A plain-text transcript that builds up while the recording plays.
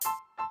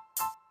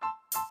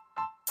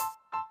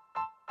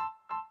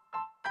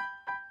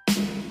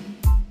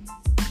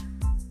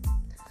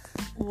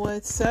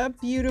What's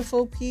up,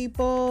 beautiful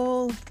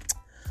people?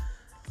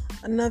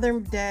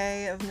 Another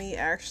day of me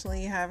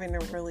actually having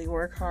to really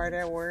work hard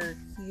at work,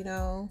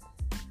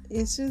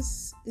 It's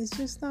just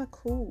not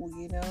cool,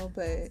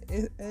 but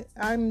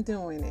I'm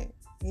doing it,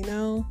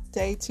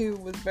 Day 2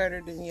 was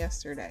better than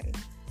yesterday.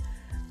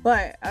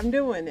 But I'm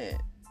doing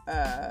it.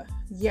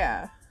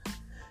 Yeah.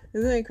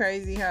 Isn't it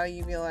crazy how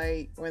you be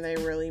like, when they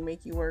really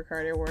make you work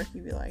hard at work,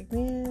 you be like,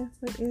 man,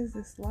 what is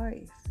this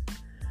life?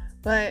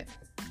 But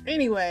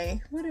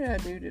anyway, what did I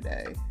do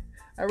today?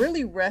 I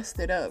really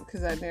rested up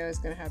because I knew I was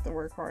going to have to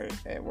work hard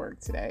at work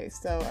today.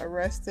 So I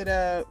rested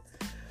up,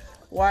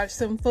 watched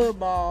some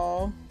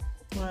football.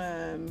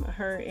 I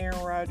heard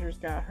Aaron Rodgers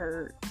got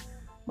hurt.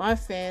 My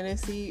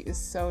fantasy is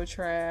so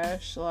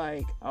trash.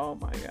 Like, oh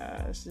my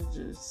gosh, it's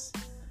just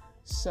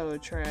so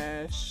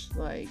trash.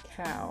 Like,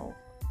 how?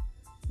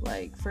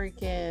 Like,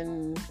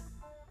 freaking,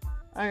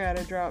 I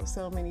gotta drop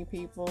so many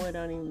people. It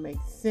don't even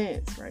make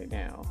sense right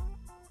now.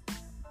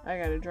 I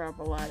gotta drop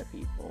a lot of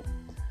people.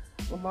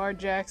 Lamar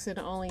Jackson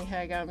only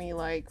had got me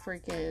like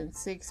freaking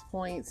 6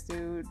 points,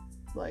 dude.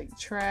 Like,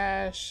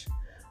 trash.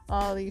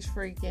 All these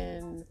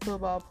freaking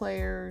football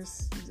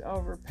players, these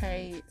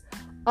overpaid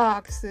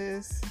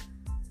oxes.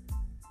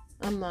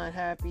 I'm not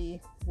happy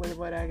with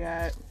what I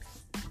got.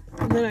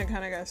 And then I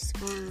kind of got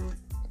screwed.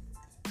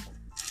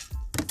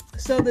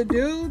 So the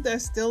dude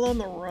that's still on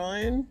the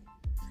run,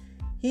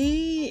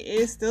 he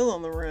is still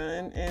on the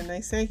run, and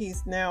they say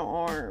he's now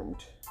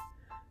armed.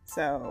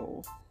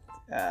 So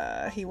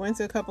he went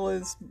to a couple of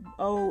his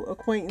old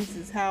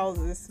acquaintances'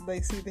 houses.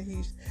 They see that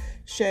he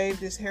shaved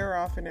his hair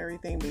off and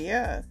everything. But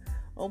yeah,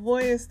 old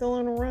boy is still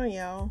on the run,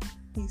 y'all.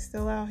 He's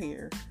still out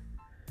here.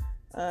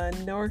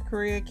 North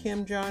Korea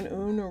Kim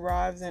Jong-un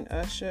arrives in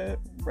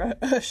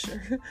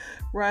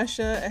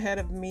Russia ahead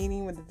of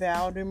meeting with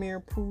Vladimir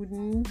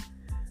Putin.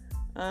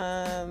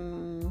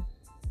 Aaron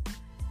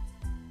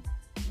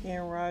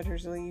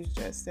Rodgers leaves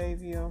jet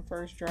debut on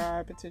first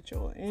drive,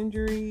 potential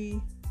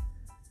injury.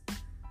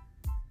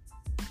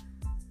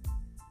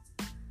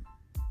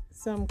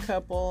 Some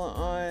couple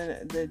on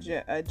the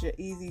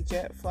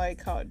EasyJet flight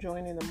caught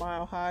joining the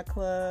Mile High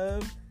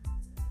Club.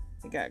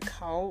 They got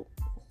caught,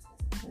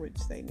 which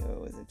they knew it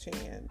was a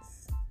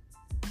chance.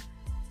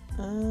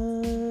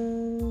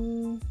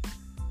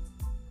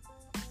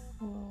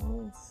 What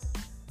else?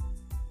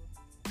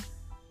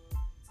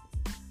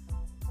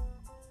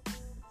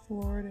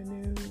 Florida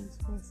news.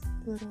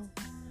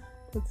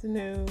 What's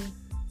new?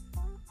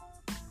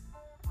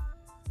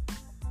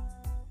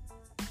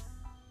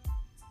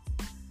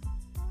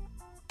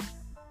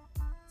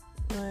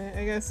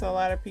 I guess a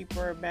lot of people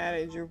are mad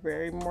at Drew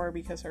Barrymore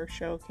because her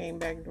show came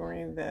back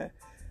during the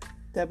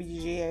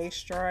WGA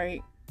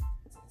strike.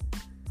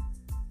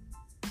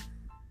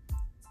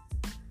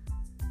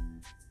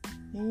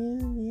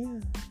 And yeah.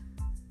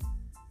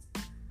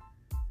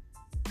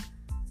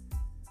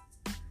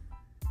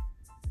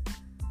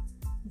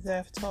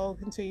 Death toll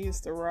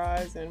continues to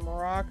rise in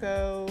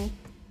Morocco.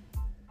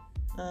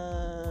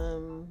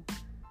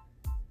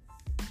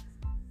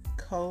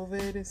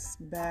 COVID is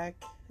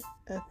back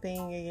a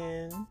thing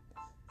again.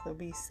 So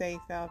be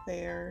safe out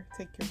there.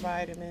 Take your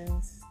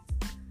vitamins.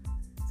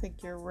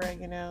 Take your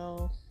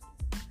oregano.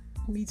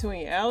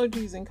 Between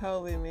allergies and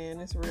COVID, man,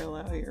 it's real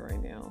out here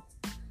right now.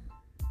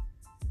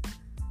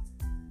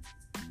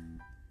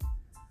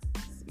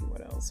 Let's see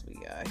what else we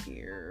got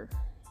here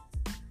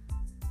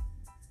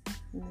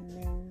in the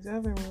news. I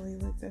haven't really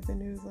looked at the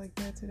news like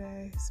that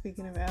today.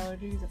 Speaking of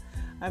allergies,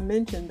 I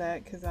mentioned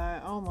that because I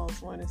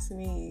almost want to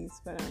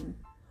sneeze, but I'm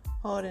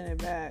holding it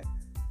back.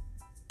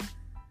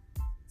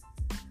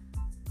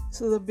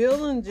 So the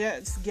Bills and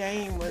Jets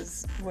game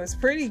was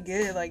pretty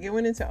good. Like, it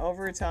went into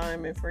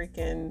overtime and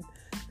freaking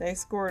they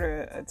scored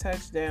a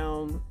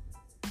touchdown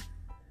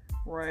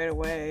right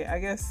away. I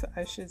guess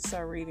I should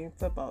start reading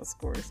football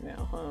scores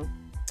now, huh?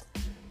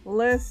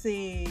 Let's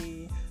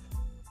see.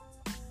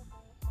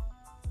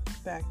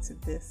 Back to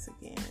this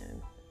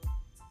again.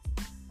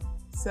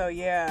 So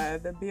yeah,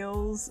 the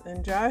Bills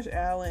and Josh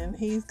Allen,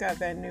 he's got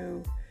that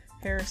new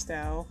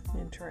hairstyle.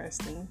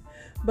 Interesting.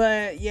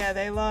 But yeah,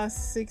 they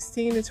lost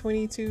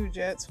 16-22.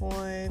 Jets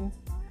won.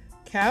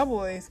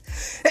 Cowboys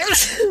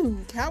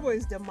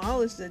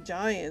demolished the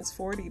Giants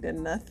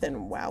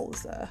 40-0.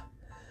 Wowza.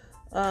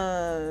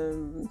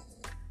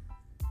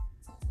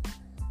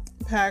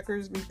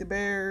 Packers beat the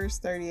Bears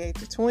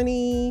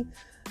 38-20.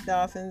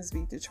 Dolphins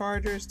beat the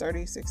Chargers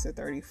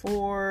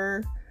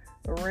 36-34.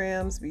 The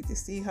Rams beat the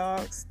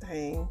Seahawks.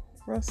 Dang,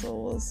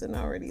 Russell Wilson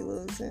already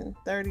losing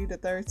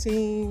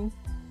 30-13.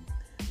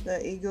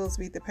 The Eagles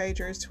beat the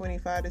Patriots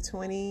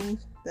 25-20.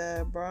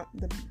 The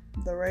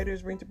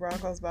Raiders beat the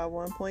Broncos by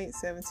 1 point,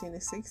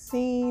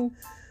 17-16.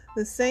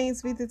 The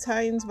Saints beat the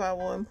Titans by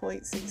 1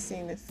 point,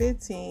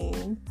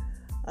 16-15.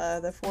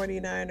 The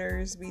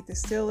 49ers beat the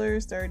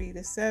Steelers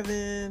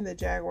 30-7. The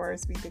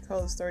Jaguars beat the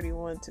Colts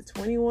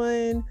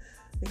 31-21.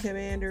 The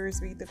Commanders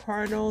beat the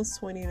Cardinals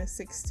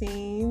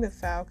 20-16. The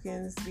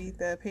Falcons beat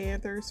the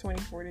Panthers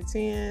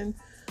 24-10.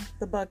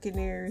 The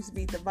Buccaneers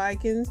beat the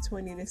Vikings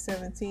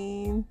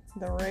 20-17.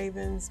 The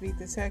Ravens beat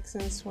the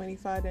Texans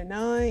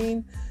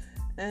 25-9.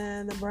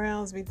 And the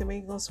Browns beat the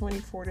Bengals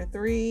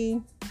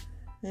 24-3.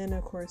 And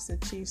of course the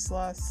Chiefs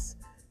lost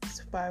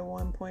by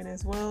 1 point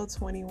as well,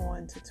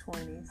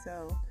 21-20.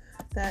 So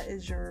that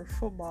is your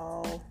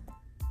football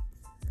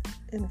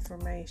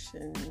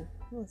information.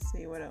 Let's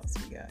see what else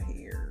we got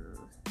here.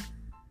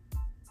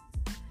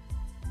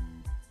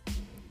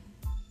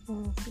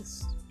 What else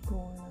is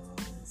going on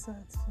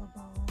besides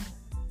football?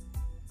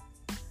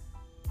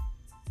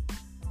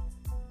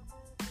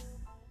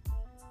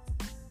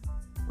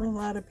 A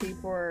lot of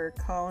people are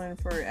calling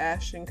for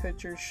Ashton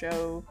Kutcher's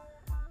show,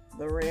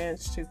 The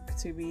Ranch,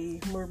 to be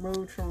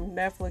removed from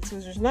Netflix,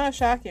 which is not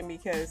shocking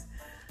because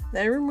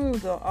they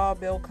removed all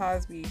Bill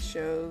Cosby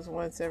shows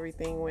once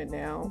everything went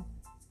down.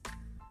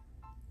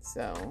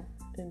 So,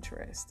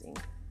 interesting.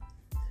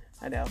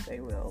 I doubt they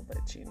will,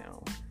 but you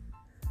know.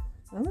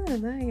 Other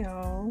than that,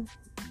 y'all,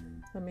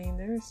 I mean,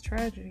 there's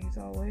tragedies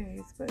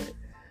always, but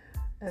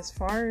as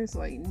far as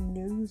like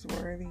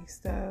newsworthy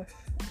stuff,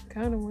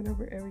 kind of went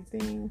over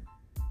everything.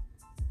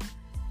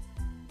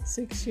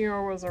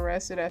 6-year-old was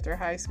arrested after a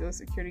high school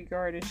security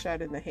guard is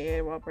shot in the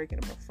head while breaking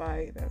up a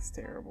fight. That's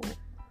terrible.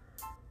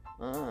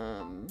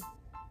 We're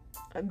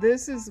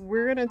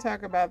gonna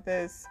talk about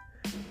this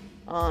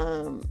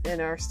in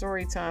our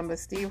story time, but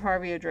Steve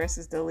Harvey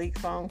addresses the leaked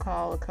phone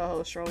call of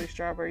co-host Shirley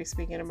Strawberry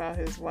speaking about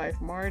his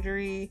wife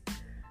Marjorie.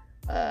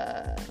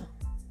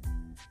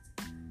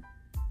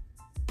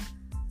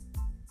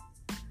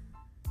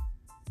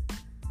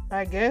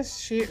 I guess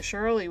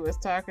Shirley was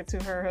talking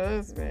to her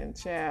husband,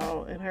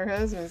 child, and her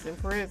husband's in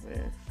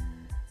prison.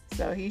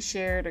 So he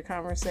shared a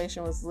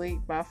conversation was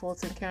leaked by a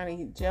Fulton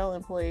County jail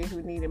employee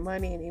who needed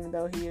money, and even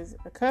though he is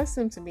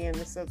accustomed to being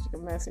the subject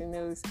of messy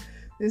news,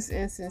 this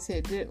instance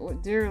hit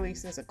dearly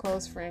since a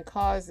close friend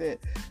caused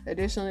it.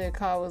 Additionally, the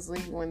call was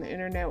leaked when the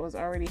internet was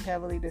already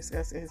heavily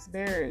discussing his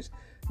marriage.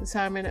 The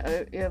timing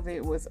of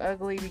it was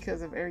ugly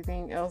because of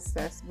everything else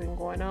that's been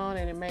going on,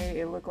 and it made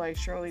it look like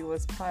Shirley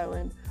was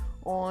piling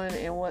on,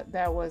 and what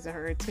that wasn't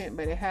her intent,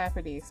 but it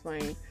happened, he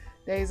explained.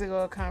 Days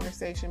ago, a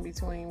conversation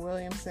between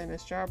Williamson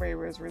and Strawberry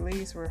was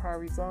released where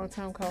Harvey's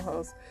longtime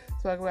co-host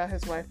spoke about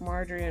his wife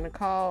Marjorie in a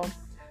call.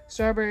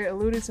 Strawberry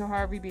alluded to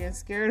Harvey being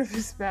scared of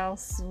his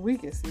spouse. We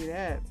can see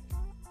that.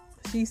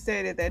 She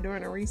stated that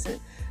during a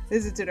recent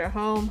visit to their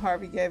home,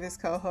 Harvey gave his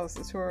co-host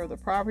a tour of the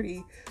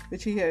property,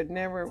 which he had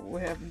never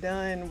would have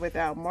done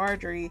without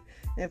Marjorie.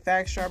 In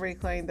fact, Strawberry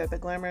claimed that the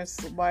glamorous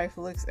wife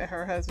looks at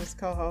her husband's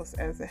co-host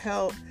as a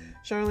help.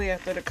 Shortly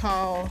after the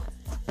call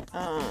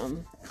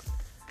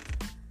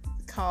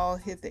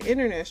hit the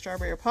internet,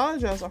 Strawberry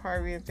apologized to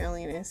Harvey and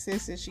family and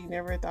insisted she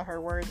never thought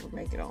her words would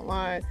make it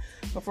online.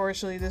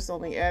 Unfortunately, this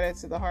only added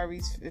to the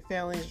Harvey's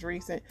family's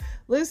recent.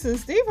 Listen,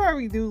 Steve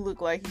Harvey do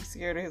look like he's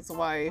scared of his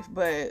wife,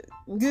 but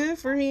good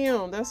for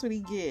him. That's what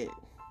he get.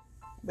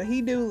 But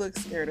he do look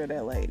scared of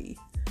that lady.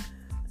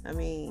 I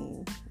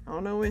mean, I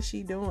don't know what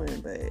she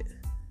doing, but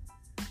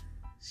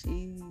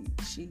she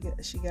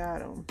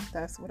got him.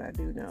 That's what I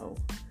do know.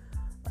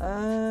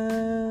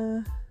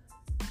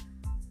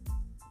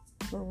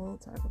 But we'll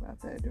talk about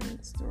that during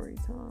story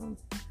time,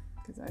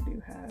 because I do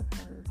have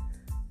her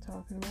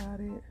talking about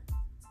it.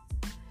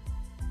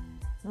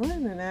 Other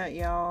than that,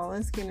 y'all,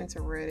 let's get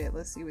into Reddit.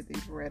 Let's see what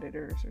these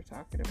Redditors are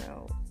talking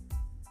about.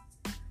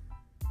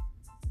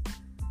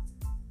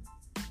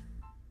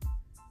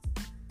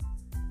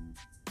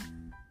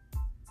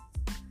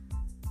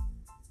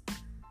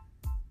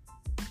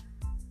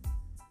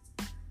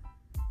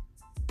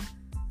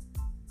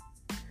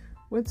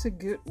 What's a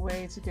good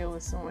way to deal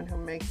with someone who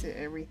makes it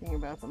everything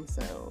about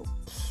themselves?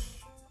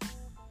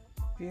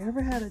 If you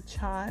ever had a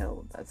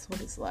child, that's what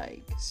it's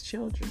like.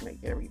 Children make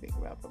everything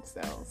about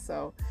themselves.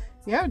 So,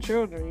 if you have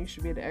children, you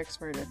should be the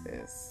expert at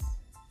this.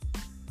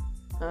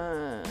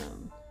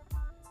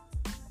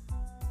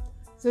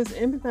 Says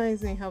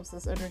empathizing helps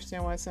us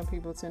understand why some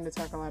people tend to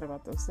talk a lot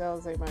about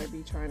themselves. They might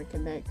be trying to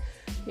connect.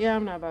 Yeah,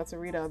 I'm not about to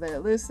read all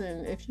that.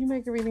 Listen, if you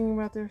make everything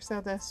about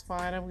yourself, that's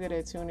fine. I'm good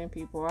at tuning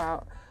people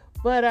out.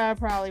 But I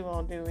probably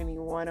won't do any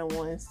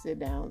one-on-one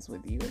sit-downs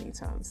with you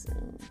anytime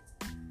soon.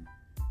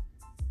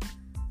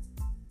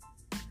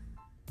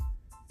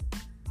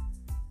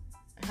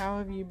 How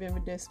have you been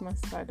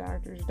dismissed by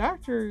doctors?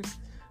 Doctors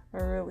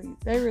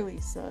really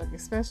suck,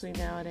 especially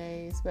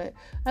nowadays. But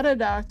I had a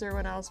doctor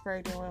when I was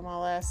pregnant with my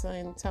last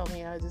son tell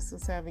me I just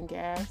was having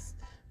gas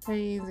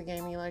pains and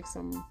gave me like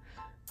some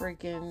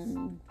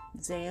freaking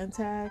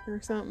Zantac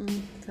or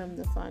something. Come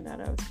to find out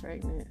I was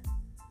pregnant.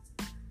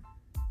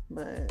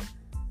 But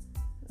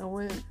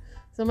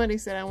somebody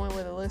said I went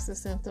with a list of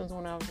symptoms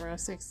when I was around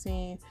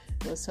 16.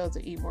 I was told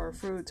to eat more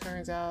fruit.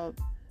 Turns out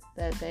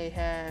that they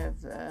have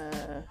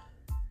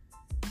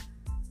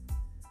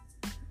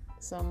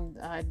some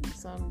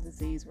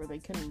disease where they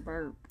couldn't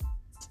burp.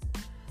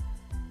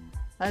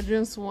 I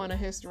just want a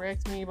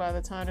hysterectomy. By the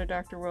time the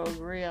doctor will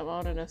agree I'm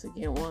old enough to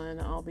get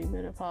one, I'll be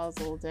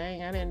menopausal.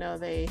 Dang, I didn't know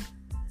they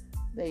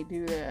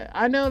do that.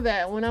 I know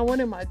that when I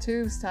wanted my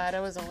tubes tied,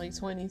 I was only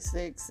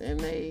 26, and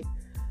they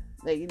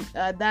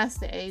that's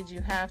the age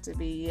you have to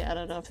be. I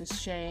don't know if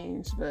it's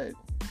changed, but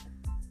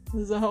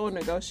there's a whole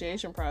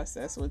negotiation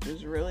process, which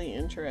is really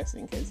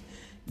interesting, because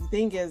you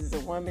think as a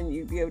woman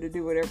you'd be able to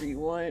do whatever you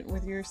want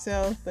with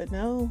yourself, but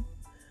no,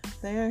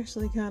 they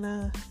actually kind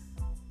of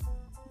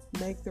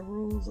make the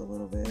rules a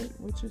little bit,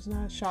 which is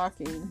not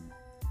shocking.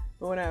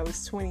 But when I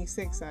was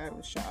 26, I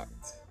was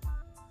shocked.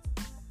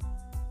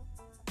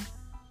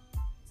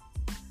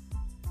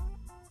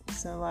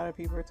 So a lot of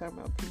people are talking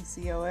about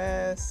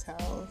PCOS,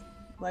 how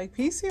like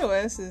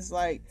PCOS is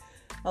like,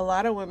 a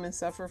lot of women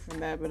suffer from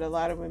that, but a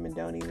lot of women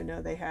don't even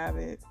know they have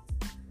it.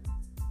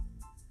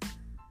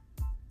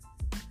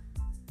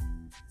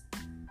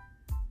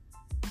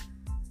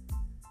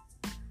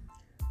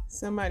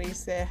 Somebody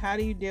said, how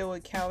do you deal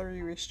with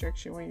calorie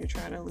restriction when you're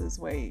trying to lose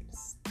weight?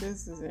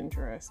 This is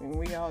interesting.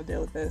 We all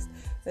deal with this.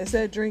 They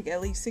said drink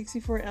at least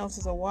 64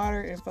 ounces of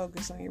water and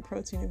focus on your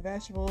protein and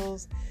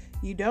vegetables.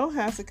 You don't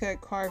have to cut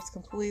carbs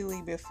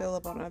completely, but fill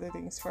up on other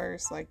things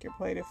first, like your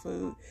plate of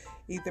food.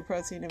 Eat the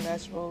protein and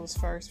vegetables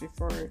first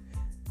before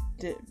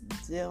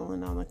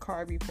dealing on the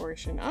carby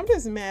portion. I'm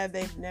just mad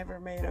they've never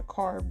made a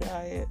carb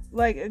diet,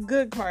 like a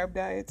good carb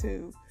diet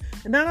too.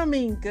 And I don't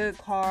mean good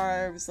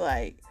carbs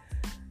like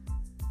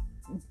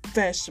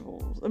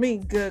vegetables. I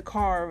mean good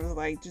carbs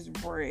like just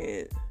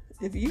bread.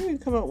 If you can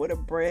come up with a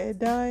bread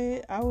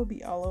diet, I would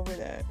be all over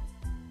that.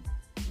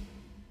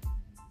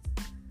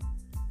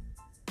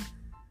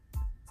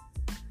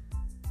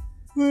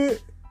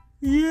 But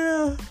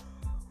yeah,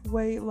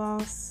 weight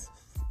loss.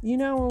 You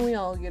know, when we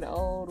all get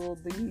old, we'll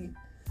be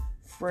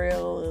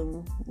frail,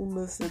 and we'll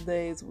miss the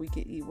days we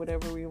can eat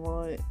whatever we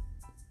want.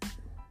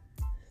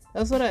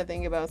 That's what I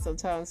think about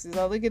sometimes, is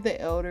I look at the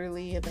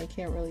elderly and they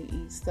can't really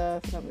eat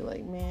stuff, and I'll be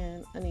like,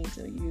 man, I need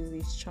to use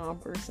these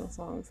chompers as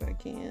long as I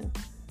can.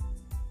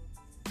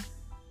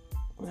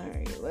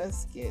 Alright,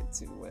 let's get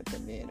to what the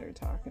men are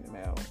talking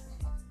about.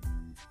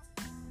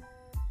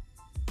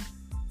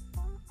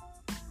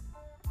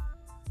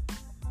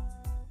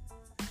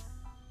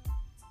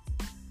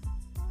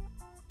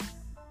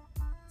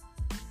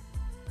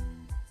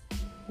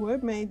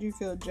 What made you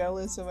feel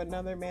jealous of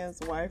another man's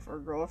wife or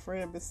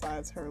girlfriend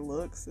besides her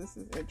looks? This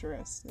is an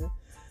interesting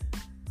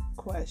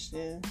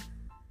question.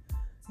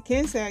 I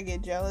can't say I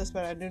get jealous,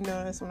 but I do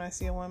notice when I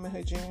see a woman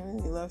who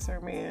genuinely loves her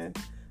man.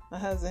 My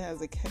husband has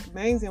an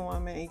amazing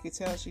woman, and you can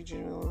tell she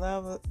genuinely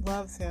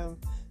loves him.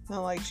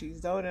 Not like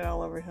she's doting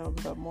all over him,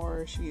 but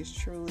more she is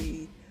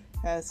truly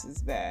has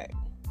his back.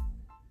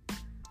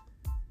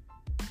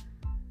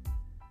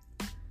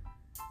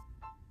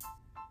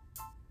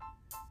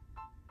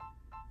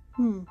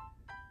 A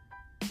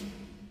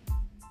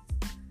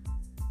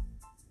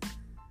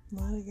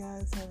lot of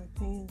guys have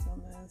opinions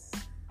on this.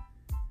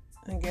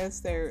 I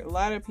guess a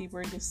lot of people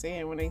are just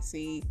saying when they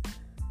see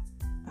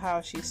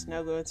how she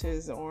snuggled into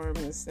his arms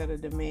instead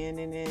of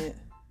demanding it,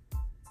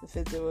 the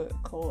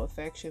physical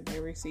affection they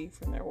receive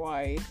from their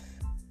wife.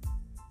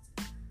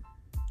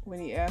 When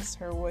he asked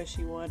her what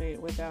she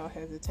wanted without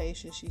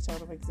hesitation, she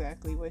told him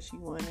exactly what she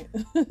wanted.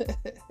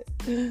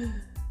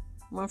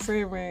 My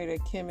friend married a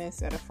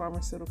chemist at a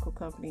pharmaceutical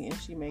company, and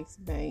she makes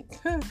bank.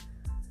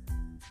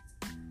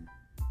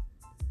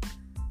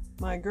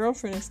 My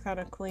girlfriend is kind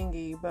of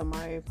clingy, but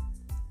my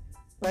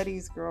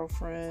buddy's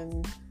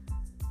girlfriend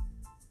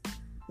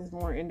is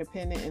more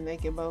independent, and they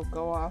can both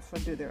go off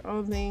and do their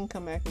own thing,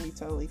 come back and be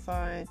totally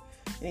fine.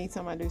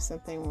 Anytime I do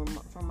something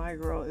for my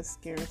girl, it's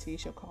guaranteed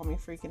she'll call me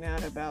freaking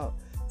out about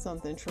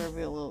something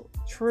trivial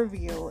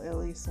at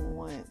least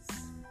once.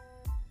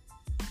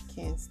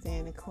 Can't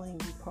stand a clingy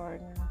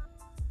partner.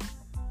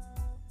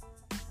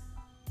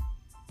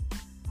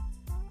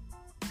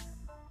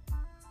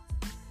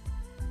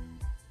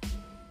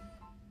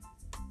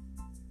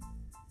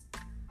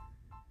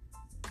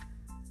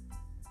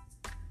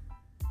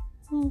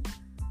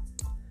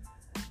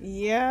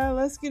 Yeah,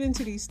 let's get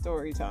into these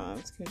story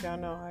times, because y'all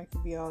know I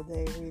could be all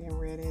day reading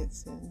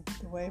Reddits, and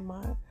the way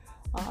my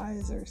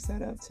eyes are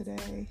set up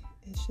today,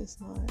 it's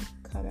just not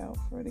cut out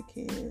for the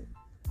kid.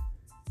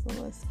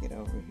 So let's get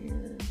over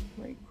here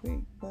right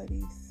quick,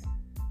 buddies.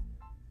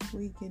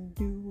 We can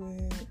do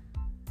it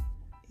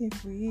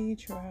if we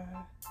try.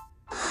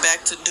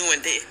 Back to doing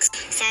dicks.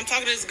 So I'm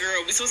talking to this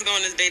girl. We supposed to go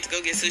on this date to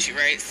go get sushi,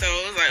 right? So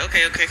it was like,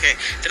 okay.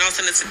 Then all of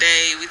a sudden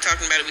today, we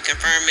talking about it, we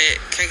confirm it.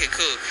 Okay,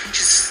 cool.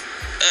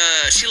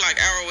 She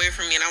like an hour away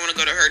from me, and I want to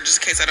go to her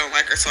just in case I don't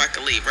like her, so I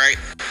can leave, right?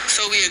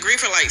 So we agree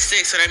for like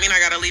 6, so that means I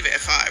gotta leave it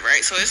at 5,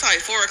 right? So it's like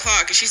 4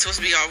 o'clock, and she's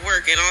supposed to be off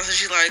work, and all of a sudden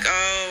she's like,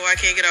 oh, I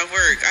can't get off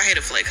work. I hate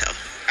a flake hoe.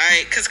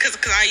 Alright, cause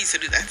I used to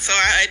do that, so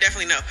I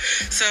definitely know.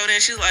 So then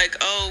she's like,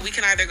 oh, we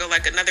can either go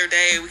like another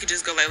day, we could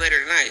just go like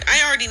later tonight.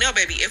 I already know,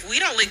 baby, if we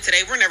don't link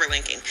today, we're never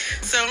linking.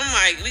 So I'm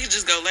like, we could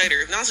just go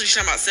later. And also she's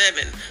talking about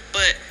 7,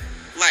 but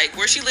like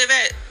where she live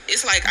at,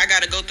 it's like I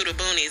gotta go through the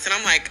boonies, and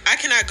I'm like, I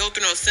cannot go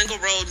through no single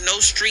road, no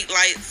street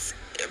lights,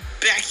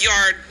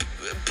 backyard,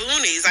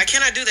 boonies. I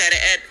cannot do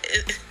that.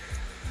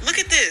 Look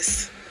at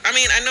this. I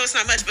mean, I know it's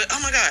not much, but oh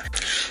my God.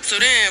 So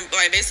then,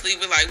 like, basically,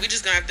 we're like, we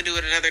just gonna have to do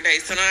it another day.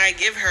 So then I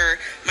give her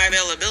my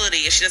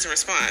availability and she doesn't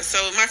respond. So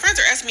my friends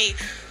are asking me,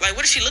 like,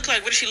 what does she look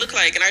like? What does she look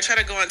like? And I try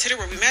to go on Tinder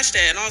where we matched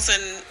at, and all of a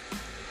sudden,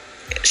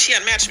 she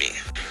unmatched me.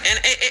 And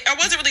I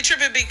wasn't really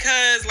tripping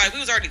because, like, we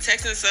was already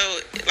texting, so,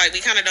 like, we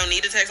kind of don't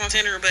need to text on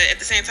Tinder, but at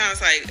the same time, it's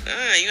like,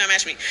 you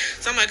unmatched me.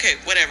 So I'm like, okay,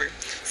 whatever.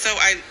 So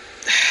I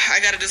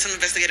got to do some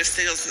investigative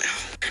skills now.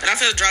 And I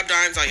feel drop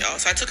dimes on y'all.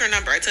 So I took her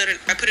number. I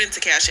put it into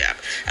Cash App.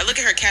 I look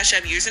at her Cash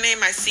App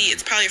username. I see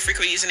it's probably a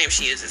frequent username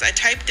she uses. I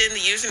typed in the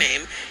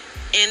username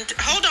and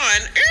hold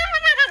on.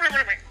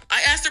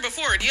 I asked her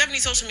before, do you have any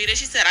social media?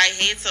 She said, I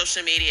hate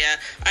social media.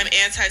 I'm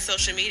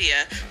anti-social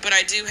media, but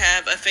I do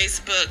have a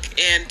Facebook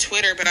and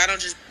Twitter, but I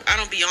don't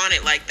be on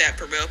it like that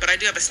for real. But I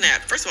do have a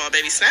Snap. First of all,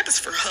 baby, Snap is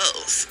for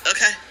hoes,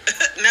 okay?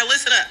 Now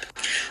listen up.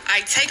 I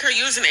take her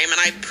username and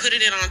I put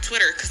it in on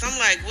Twitter because I'm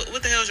like,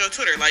 what the hell is your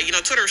Twitter? Like, you know,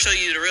 Twitter will show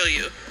you the real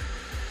you.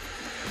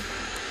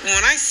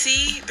 When I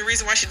see the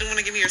reason why she didn't want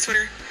to give me her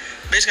Twitter,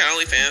 bitch got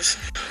OnlyFans.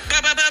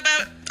 But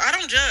I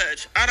don't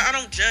judge. I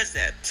don't judge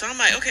that. So I'm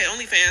like, okay,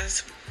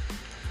 OnlyFans.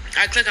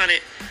 I click on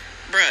it.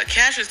 Bruh,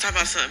 captions talking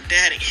about something.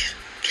 Daddy.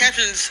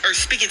 Captions are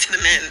speaking to the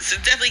men. So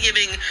definitely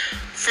giving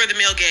for the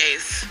male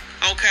gaze.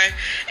 Okay?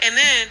 And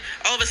then,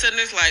 all of a sudden,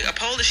 there's like a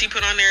poll that she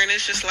put on there, and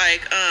it's just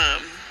like,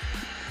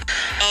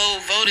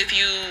 vote if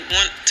you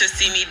want to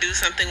see me do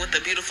something with a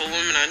beautiful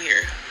woman on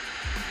here.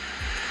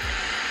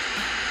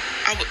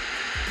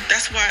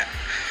 That's why.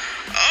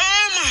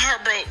 Oh, my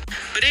heart broke.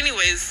 But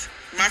anyways,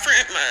 my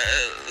friend,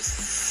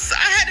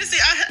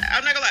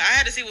 I'm not gonna lie, I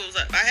had to see what was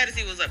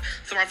up.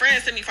 So my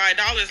friend sent me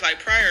 $5 like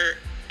prior,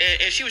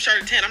 and she was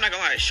charging $10. I'm not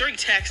gonna lie, shorty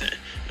taxing.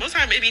 Most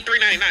time maybe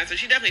 $3.99, so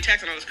she definitely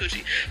taxing on this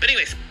coochie. But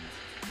anyways,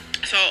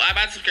 so I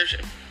bought the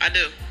subscription. I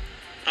do.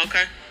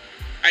 Okay?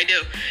 I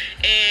do.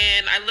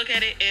 And I look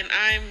at it and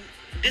I'm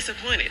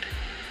disappointed.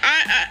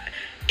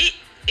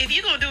 If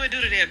you gonna do it,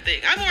 do the damn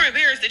thing. I'm more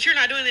embarrassed that you're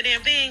not doing the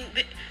damn thing.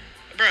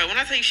 Bro, when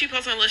I tell you she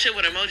posted a little shit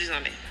with emojis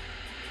on it.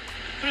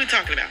 What are we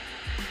talking about?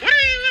 What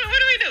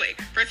are we doing?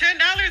 For $10,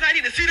 I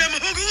need to see that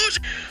motherfucker.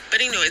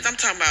 But anyways, I'm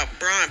talking about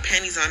bra and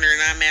panties on there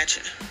not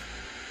matching.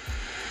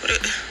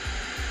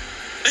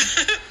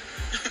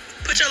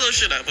 Put your little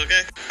shit up,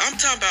 okay? I'm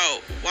talking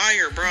about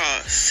wire bra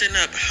sitting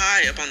up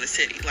high up on the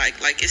city. Like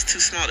it's too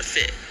small to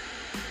fit.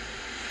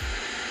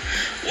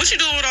 What you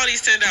doing with all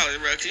these $10,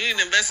 bro? Cause you need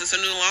to invest in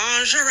some new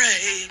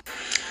lingerie.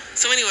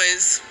 So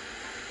anyways,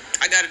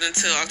 I got it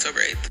until October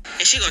 8th.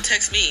 And she gonna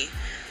text me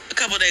a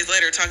couple days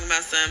later talking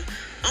about some,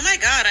 oh my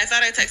God, I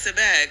thought I texted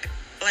back.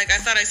 Like, I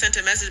thought I sent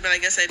a message, but I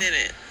guess I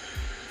didn't.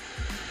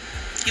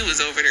 You was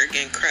over there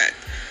getting cracked.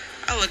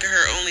 I look at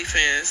her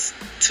OnlyFans,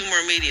 2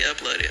 more media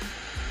uploaded.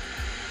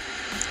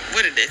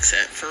 What a dick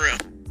set, for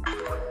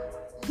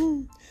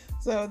real.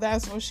 So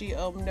that's what she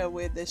opened up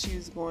with, that she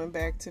was going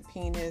back to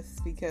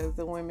penis because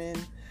the women...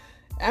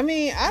 I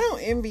mean, I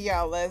don't envy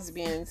y'all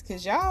lesbians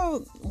because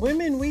y'all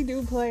women, we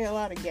do play a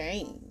lot of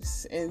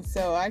games. And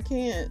so I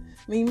can't...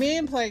 I mean,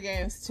 men play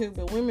games too,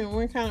 but women,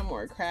 we're kind of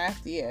more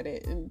crafty at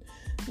it. And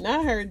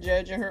not her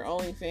judging her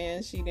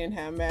OnlyFans. She didn't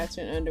have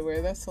matching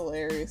underwear. That's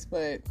hilarious,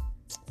 but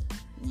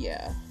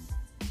yeah.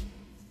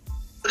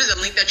 What is a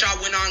link that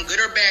y'all went on, good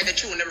or bad,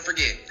 that you will never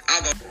forget?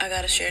 I'll go. I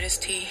gotta share this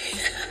tea.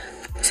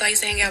 So I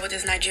used to hang out with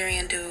this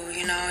Nigerian dude,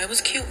 you know. It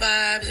was cute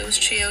vibes. It was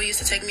chill. He used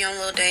to take me on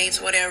little dates,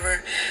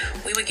 whatever.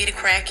 We would get it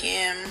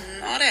cracking,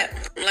 all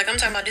that. Like, I'm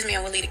talking about this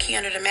man would leave the key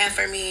under the mat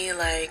for me.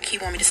 Like, he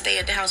want me to stay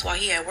at the house while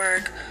he at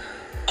work.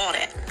 All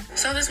that.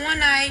 So this one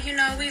night, you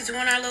know, we was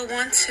doing our little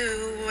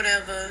 1-2,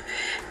 whatever.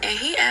 And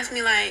he asked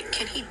me, like,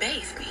 can he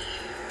bathe me?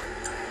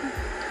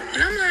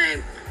 And I'm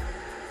like,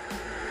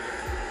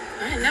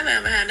 I ain't never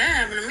ever had that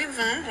happen to me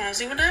before. I'm gonna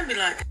see what that'd be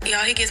like.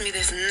 Y'all, he gives me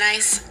this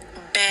nice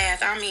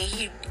bath. I mean,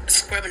 he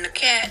scrubbing the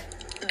cat,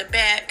 the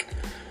back,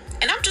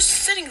 and I'm just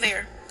sitting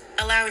there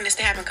allowing this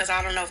to happen because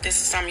I don't know if this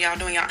is something y'all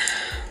doing. Y'all,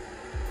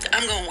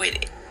 I'm going with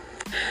it.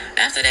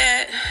 After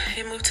that,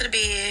 he moved to the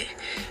bed.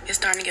 It's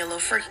starting to get a little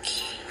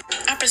freaky.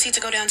 I proceed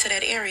to go down to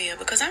that area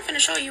because I'm finna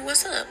show you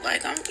what's up.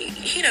 Like,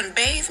 he done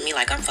bathed me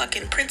like I'm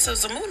fucking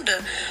Princess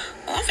Zamunda.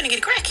 Oh, I'm finna get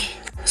it cracking.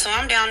 So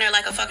I'm down there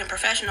like a fucking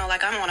professional,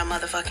 like I'm on a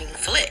motherfucking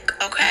flick,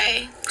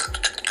 okay?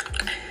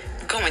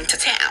 Going to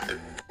town.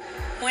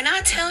 When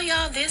I tell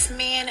y'all this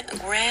man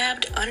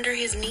grabbed under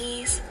his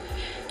knees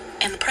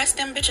and pressed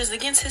them bitches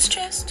against his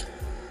chest.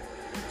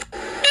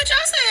 Bitch,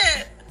 I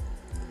said,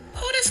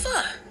 who this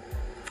for?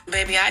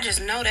 Baby, I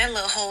just know that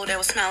little hole that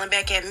was smiling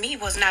back at me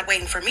was not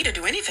waiting for me to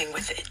do anything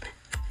with it.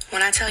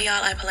 When I tell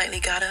y'all I politely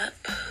got up,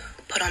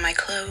 put on my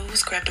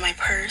clothes, grabbed my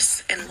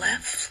purse, and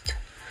left.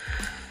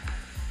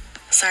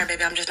 Sorry,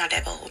 baby, I'm just not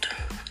that bold.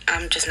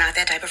 I'm just not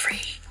that type of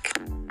freak.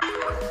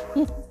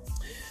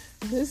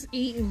 This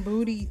eating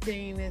booty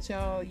thing that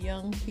y'all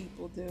young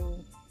people do,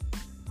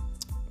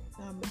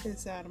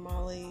 it's out of my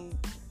league.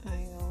 I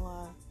ain't gonna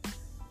lie.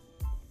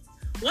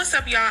 What's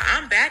up, y'all?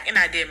 I'm back and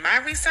I did my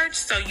research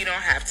so you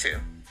don't have to.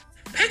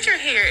 Picture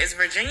here is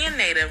Virginia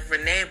native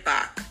Renee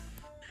Bach.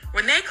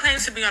 Renee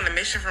claims to be on a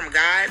mission from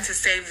God to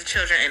save the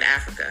children in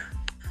Africa,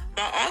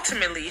 but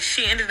ultimately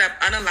she ended up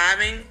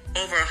unaliving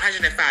over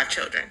 105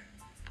 children.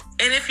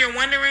 And if you're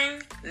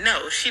wondering,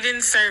 no, she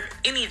didn't serve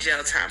any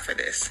jail time for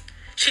this.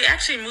 She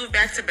actually moved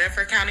back to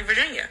Bedford County,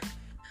 Virginia.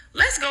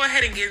 Let's go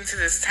ahead and get into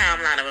this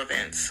timeline of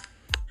events.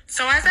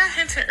 So as I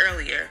hinted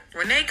earlier,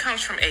 Renee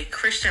comes from a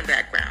Christian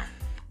background.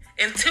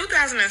 In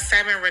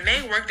 2007,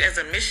 Renee worked as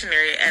a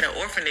missionary at an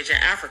orphanage in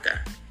Africa.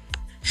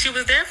 She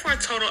was there for a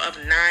total of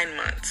 9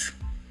 months.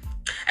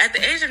 At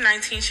the age of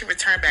 19, she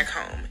returned back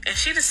home, and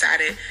she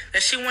decided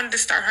that she wanted to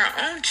start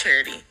her own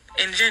charity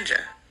in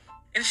Jinja,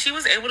 and she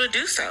was able to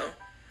do so.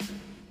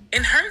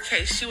 In her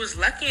case, she was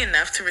lucky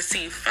enough to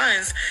receive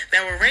funds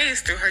that were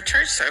raised through her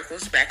church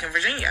circles back in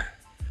Virginia.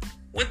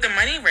 With the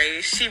money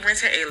raised, she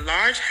rented a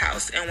large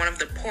house in one of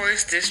the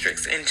poorest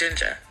districts in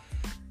Jinja.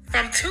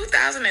 From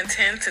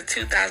 2010 to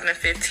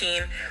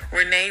 2015,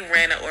 Renee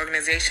ran an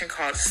organization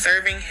called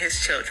Serving His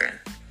Children.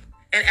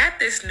 And at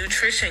this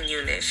nutrition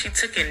unit, she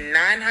took in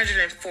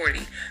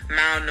 940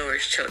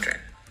 malnourished children.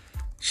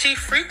 She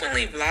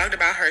frequently blogged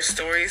about her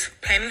stories,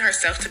 painting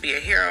herself to be a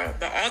hero,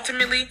 but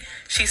ultimately,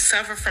 she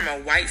suffered from a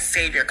white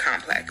savior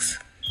complex.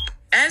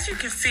 As you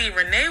can see,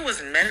 Renee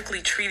was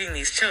medically treating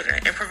these children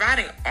and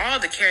providing all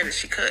the care that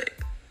she could.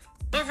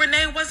 But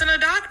Renee wasn't a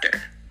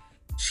doctor.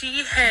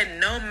 She had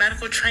no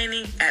medical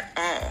training at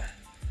all.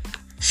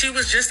 She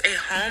was just a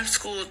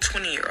homeschooled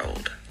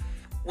 20-year-old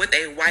with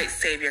a white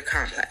savior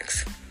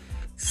complex.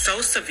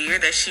 So severe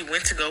that she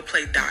went to go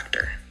play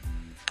doctor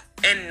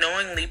and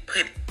knowingly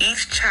put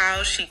each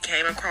child she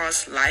came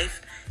across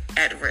life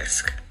at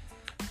risk.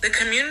 The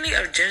community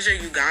of Jinja,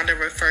 Uganda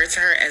referred to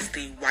her as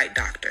the white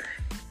doctor.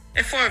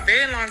 And for a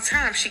very long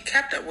time, she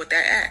kept up with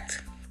that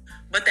act.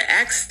 But the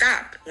act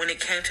stopped when it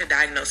came to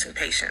diagnosing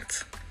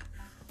patients.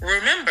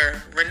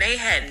 Remember, Renee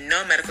had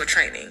no medical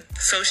training,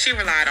 so she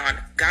relied on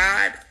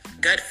God,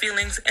 gut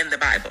feelings, and the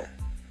Bible.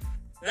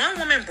 One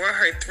woman brought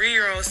her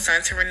 3-year-old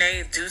son to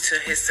Renee due to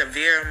his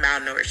severe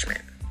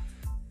malnourishment.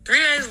 3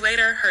 days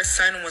later, her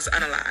son was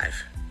unalive.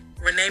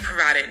 Renee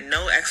provided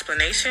no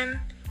explanation,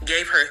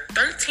 gave her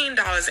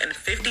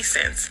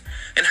 $13.50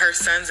 and her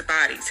son's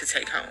body to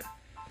take home.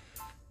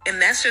 And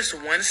that's just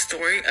one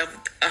story of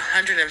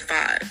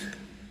 105.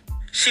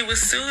 She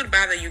was sued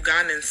by the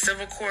Ugandan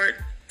civil court,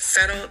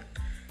 settled,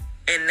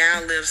 and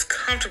now lives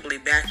comfortably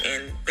back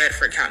in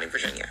Bedford County,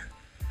 Virginia.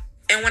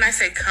 And when I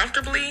say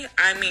comfortably,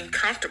 I mean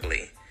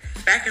comfortably.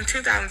 Back in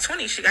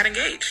 2020, she got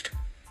engaged.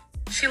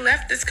 She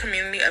left this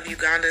community of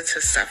Uganda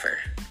to suffer.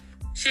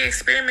 She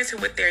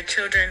experimented with their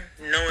children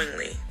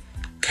knowingly,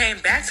 came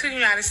back to the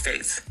United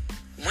States,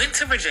 went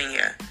to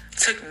Virginia,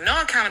 took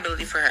no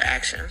accountability for her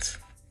actions,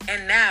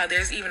 and now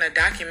there's even a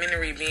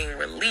documentary being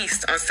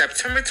released on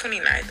September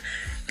 29th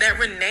that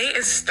Renee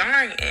is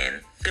starring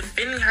in,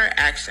 defending her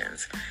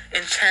actions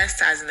and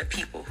chastising the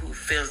people who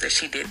feels that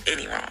she did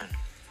any wrong.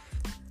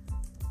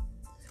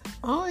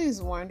 I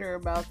always wonder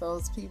about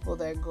those people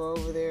that go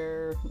over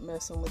there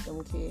messing with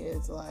them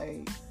kids,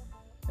 like,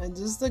 and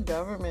just the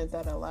government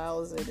that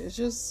allows it. It's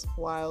just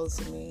wild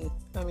to me.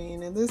 I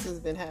mean, and this has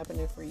been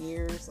happening for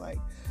years. Like,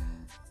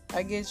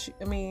 I get you.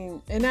 I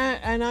mean, and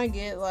I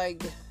get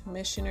like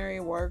missionary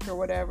work or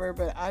whatever,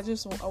 but I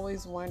just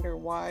always wonder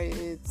why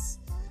it's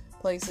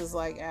places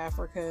like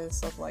Africa and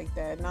stuff like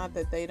that. Not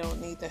that they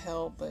don't need the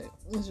help, but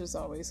it's just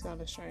always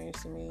kind of strange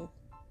to me.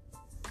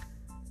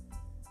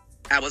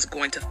 I was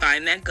going to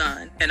find that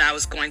gun, and I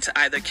was going to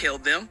either kill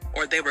them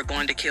or they were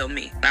going to kill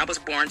me. I was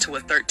born to a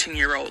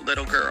 13-year-old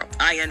little girl.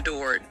 I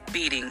endured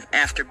beating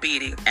after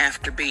beating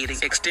after beating.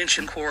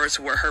 Extension cords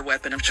were her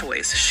weapon of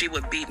choice. She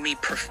would beat me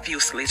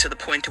profusely to the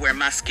point to where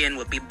my skin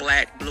would be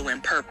black, blue,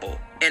 and purple.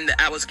 And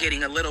I was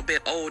getting a little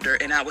bit older,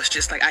 and I was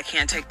just like, I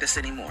can't take this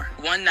anymore.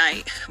 One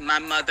night, my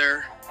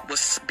mother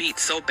was beat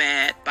so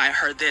bad by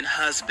her then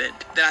husband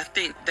that I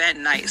think that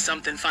night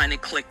something finally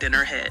clicked in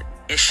her head.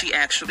 And she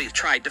actually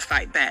tried to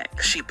fight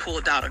back. She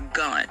pulled out a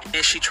gun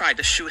and she tried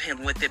to shoot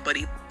him with it, but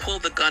he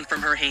pulled the gun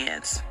from her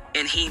hands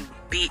and he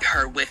beat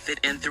her with it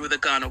and threw the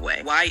gun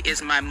away. Why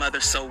is my mother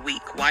so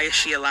weak? Why is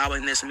she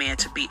allowing this man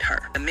to beat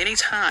her? And many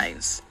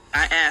times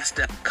I asked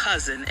a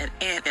cousin, an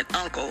aunt, and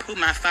uncle who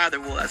my father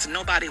was.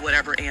 Nobody would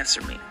ever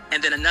answer me.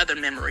 And then another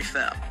memory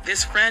fell.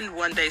 This friend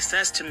one day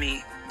says to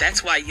me,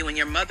 "That's why you and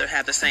your mother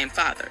have the same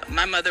father."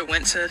 My mother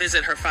went to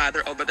visit her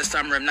father over the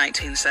summer of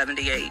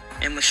 1978,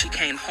 and when she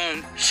came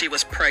home, she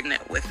was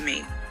pregnant with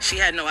me. She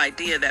had no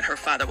idea that her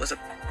father was a...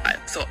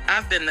 So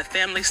I've been the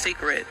family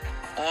secret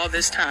all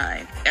this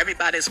time.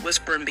 Everybody's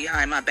whispering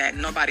behind my back.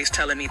 Nobody's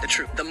telling me the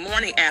truth. The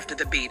morning after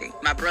the beating,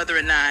 my brother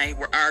and I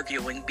were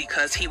arguing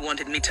because he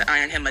wanted me to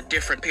iron him a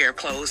different pair of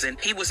clothes, and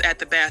he was at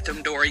the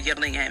bathroom door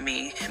yelling at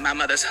me. My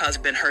mother's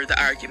husband heard the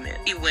argument.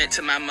 He went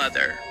to my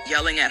mother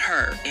yelling at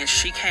her, and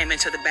she came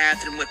into the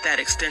bathroom with that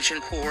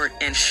extension cord,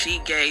 and she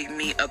gave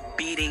me a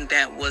beating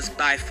that was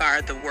by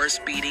far the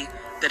worst beating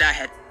that I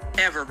had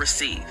ever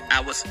received. I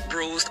was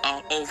bruised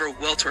all over,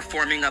 welts were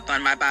forming up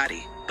on my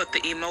body, but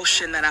the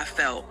emotion that I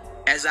felt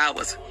as I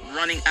was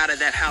running out of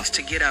that house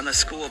to get on the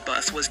school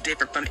bus was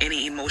different from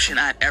any emotion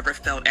I'd ever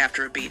felt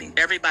after a beating.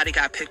 Everybody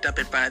got picked up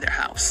in front of their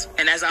house.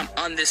 And as I'm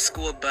on this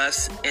school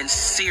bus in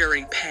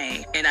searing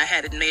pain, and I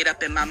had it made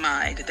up in my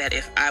mind that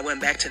if I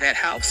went back to that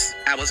house,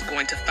 I was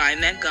going to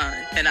find that gun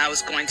and I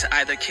was going to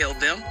either kill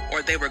them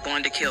or they were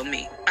going to kill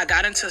me. I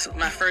got into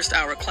my first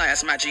hour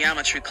class, my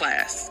geometry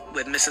class,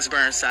 with Mrs.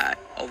 Burnside,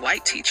 a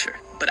white teacher.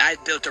 But I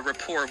built a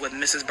rapport with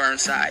Mrs.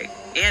 Burnside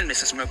and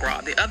Mrs.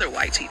 McGraw, the other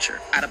white teacher.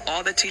 Out of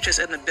all the teachers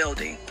in the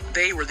building,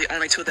 they were the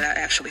only two that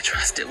I actually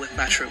trusted with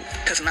my truth.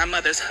 Because my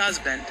mother's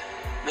husband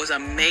was a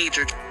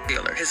major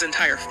dealer. His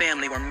entire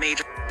family were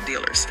major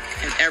dealers,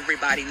 and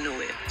everybody knew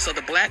it. So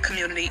the black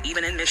community,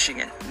 even in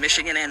Michigan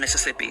and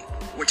Mississippi,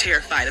 were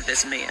terrified of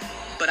this man.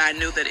 But I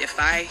knew that if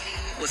I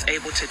was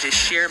able to just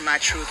share my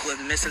truth with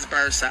Mrs.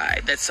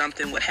 Burnside, that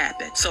something would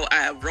happen. So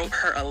I wrote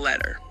her a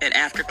letter, and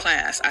after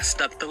class, I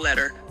stuck the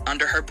letter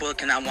under her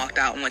book and I walked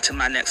out and went to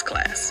my next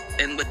class.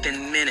 And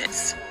within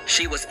minutes,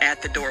 she was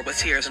at the door with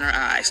tears in her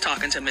eyes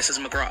talking to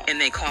Mrs. McGraw.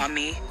 And they called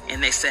me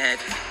and they said,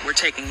 "We're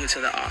taking you to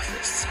the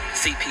office."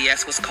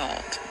 CPS was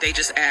called. They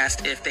just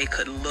asked if they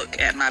could look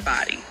at my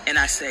body. And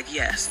I said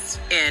yes.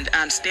 And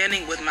I'm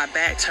standing with my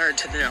back turned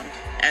to them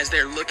as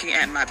they're looking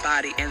at my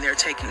body and they're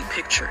taking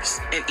pictures.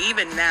 And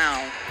even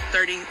now,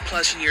 30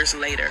 plus years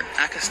later,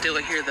 I can still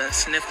hear the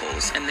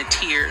sniffles and the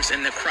tears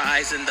and the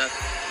cries and the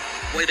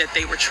way that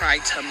they were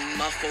trying to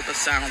muffle the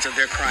sounds of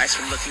their cries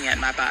from looking at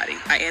my body.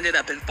 I ended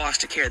up in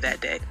foster care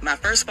that day. My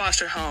first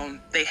foster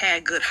home, they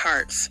had good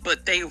hearts,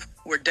 but they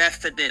were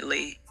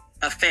definitely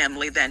a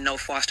family that no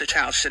foster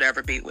child should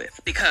ever be with.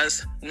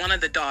 Because one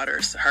of the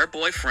daughters, her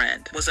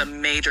boyfriend, was a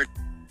major.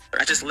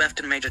 I just left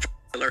a major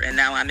and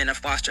now I'm in a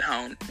foster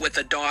home with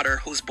a daughter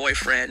whose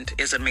boyfriend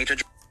is a major.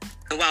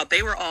 And while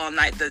they were all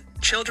nice, the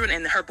children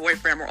and her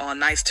boyfriend were all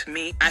nice to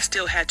me, I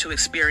still had to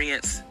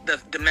experience the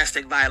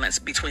domestic violence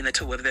between the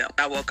two of them.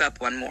 I woke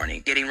up one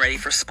morning getting ready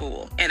for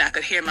school, and I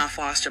could hear my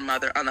foster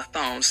mother on the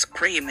phone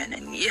screaming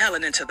and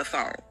yelling into the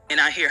phone.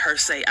 And I hear her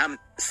say, "I'm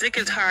sick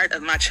and tired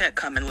of my check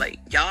coming late.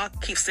 Y'all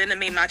keep sending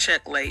me my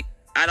check late.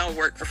 I don't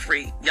work for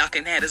free. Y'all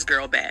can have this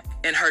girl back."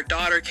 And her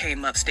daughter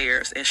came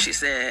upstairs and she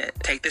said,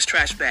 "Take this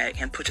trash bag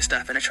and put your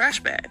stuff in a trash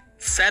bag."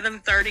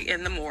 7:30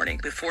 in the morning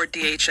before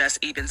DHS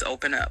evens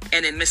open up.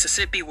 And in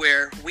Mississippi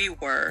where we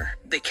were,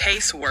 the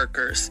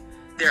caseworkers,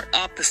 their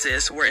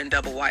offices were in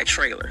double wide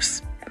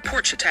trailers. A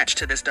porch attached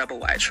to this double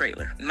wide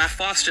trailer. My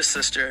foster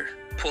sister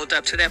pulled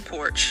up to that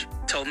porch,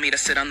 told me to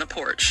sit on the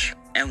porch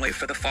and wait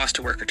for the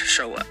foster worker to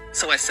show up.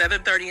 So at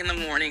 7:30 in the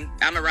morning,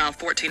 I'm around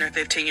 14 or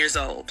 15 years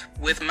old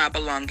with my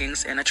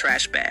belongings in a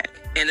trash bag.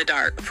 In the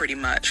dark, pretty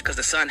much, because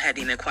the sun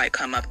hadn't even quite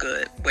come up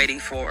good, waiting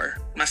for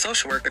my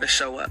social worker to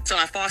show up. So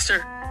my foster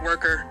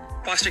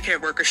care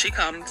worker, she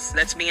comes,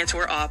 lets me into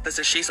her office,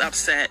 and she's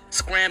upset,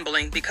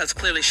 scrambling because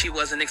clearly she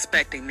wasn't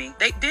expecting me.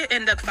 They did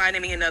end up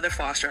finding me another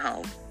foster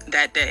home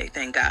that day,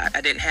 thank God.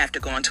 I didn't have to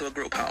go into a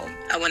group home.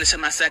 I went into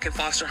my second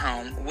foster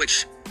home,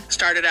 which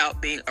started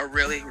out being a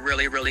really,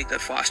 really, really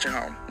good foster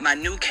home. My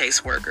new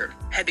caseworker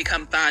had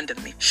become fond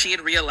of me. She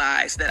had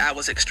realized that I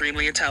was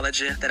extremely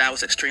intelligent, that I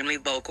was extremely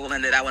vocal,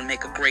 and that I would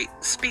make a great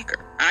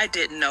speaker. I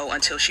didn't know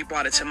until she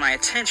brought it to my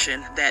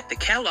attention that the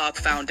Kellogg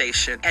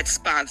Foundation had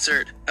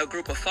sponsored a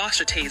group of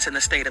foster teens in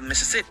the state of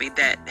Mississippi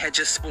that had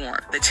just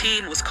formed. The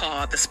team was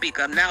called the Speak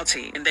Up Now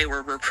team, and they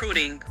were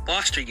recruiting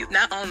foster youth.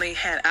 Not only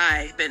had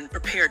I been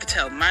prepared to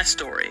tell my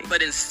story,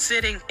 but in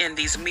sitting in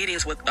these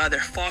meetings with other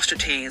foster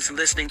teens,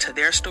 listening to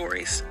their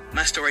stories,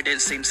 my story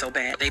didn't seem so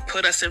bad. They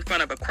put us in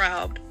front of a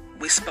crowd.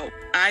 We spoke.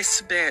 I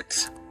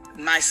spent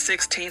my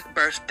 16th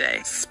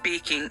birthday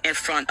speaking in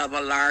front of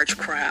a large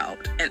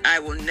crowd, and I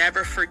will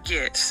never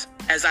forget,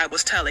 as I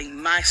was telling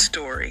my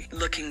story,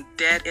 looking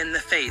dead in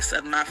the face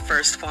of my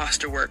first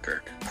foster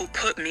worker who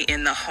put me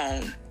in the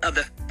home of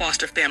the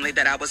foster family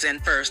that I was in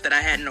first, that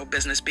I had no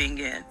business being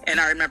in. And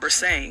I remember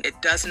saying,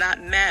 it does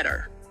not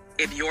matter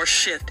if your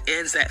shift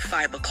ends at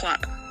 5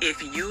 o'clock.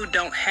 If you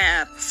don't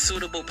have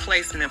suitable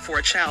placement for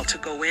a child to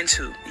go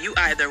into, you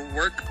either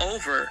work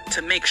over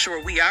to make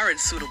sure we are in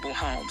suitable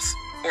homes,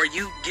 or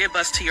you give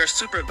us to your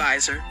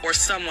supervisor or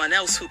someone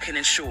else who can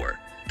ensure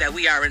that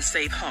we are in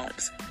safe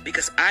homes.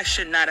 Because I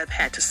should not have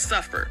had to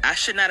suffer. I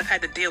should not have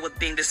had to deal with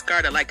being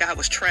discarded like I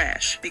was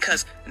trash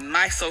because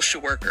my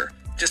social worker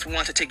just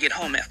wanted to get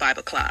home at 5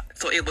 o'clock.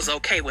 So it was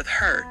okay with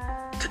her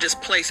to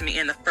just place me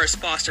in the first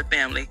foster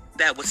family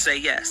that would say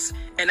yes.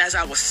 And as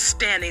I was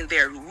standing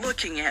there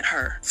looking at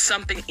her,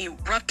 something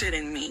erupted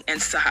in me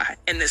inside,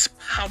 and this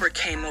power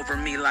came over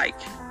me like,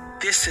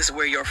 this is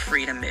where your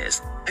freedom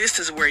is. This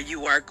is where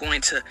you are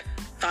going to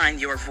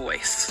find your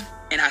voice.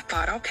 And I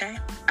thought, okay,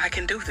 I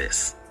can do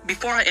this.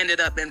 Before I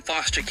ended up in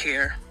foster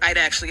care, I'd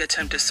actually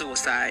attempted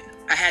suicide.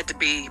 I had to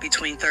be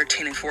between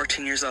 13 and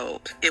 14 years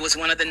old. It was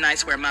one of the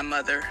nights where my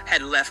mother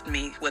had left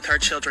me with her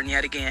children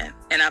yet again,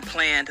 and I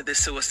planned this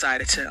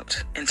suicide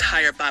attempt.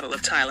 Entire bottle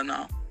of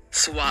Tylenol.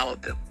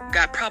 Swallowed them.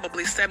 Got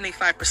probably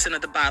 75%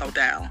 of the bottle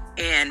down,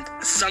 and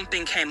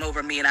something came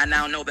over me, and I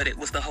now know that it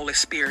was the Holy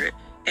Spirit,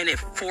 and it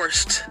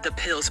forced the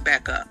pills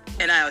back up.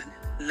 And I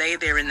lay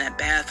there in that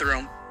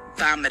bathroom,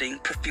 vomiting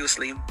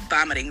profusely,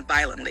 vomiting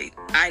violently.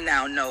 I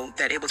now know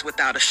that it was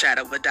without a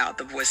shadow of a doubt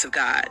the voice of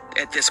God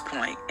at this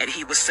point, and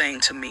he was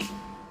saying to me,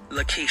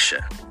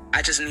 Lakeisha,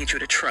 I just need you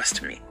to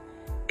trust me.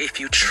 If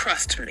you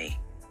trust me,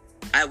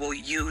 I will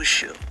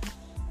use you.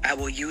 I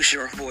will use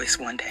your voice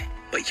one day,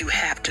 but you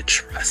have to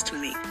trust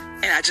me.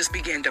 And I just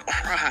began to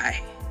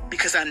cry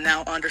because I'm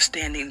now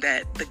understanding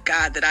that the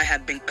God that I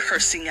have been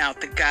cursing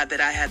out, the God that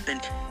I have been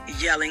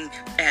yelling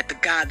at, the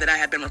God that I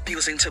have been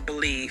refusing to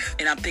believe.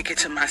 And I'm thinking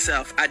to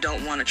myself, I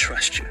don't want to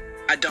trust you.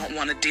 I don't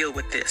want to deal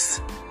with this.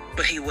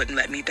 But he wouldn't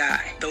let me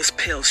die. Those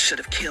pills should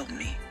have killed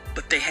me,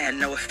 but they had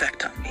no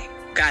effect on me.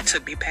 God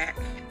took me back.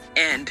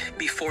 And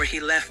before he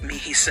left me,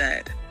 he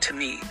said to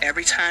me,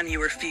 every time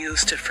you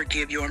refuse to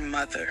forgive your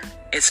mother,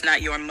 it's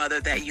not your mother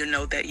that you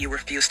know that you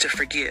refuse to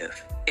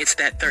forgive. It's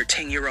that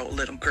 13-year-old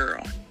little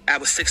girl. I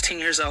was 16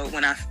 years old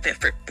when I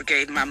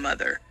forgave my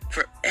mother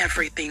for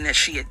everything that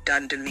she had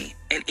done to me.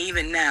 And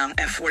even now,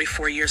 at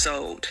 44 years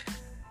old,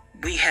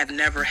 we have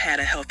never had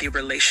a healthy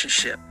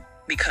relationship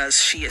because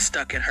she is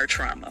stuck in her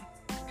trauma.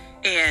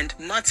 And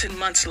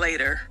months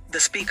later, the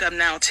Speak Up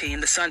Now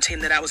team, the Sun team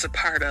that I was a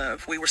part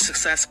of, we were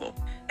successful.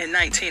 In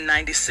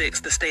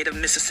 1996, the state of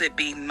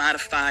Mississippi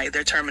modified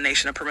their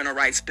termination of parental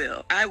rights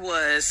bill. I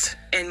was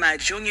in my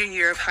junior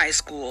year of high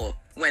school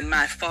when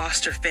my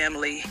foster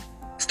family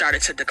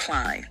started to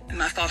decline.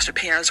 My foster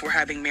parents were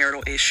having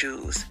marital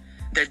issues.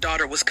 Their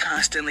daughter was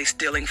constantly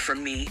stealing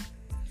from me.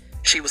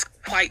 She was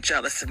quite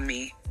jealous of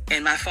me.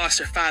 And my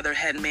foster father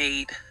had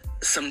made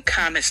some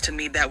comments to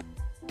me that were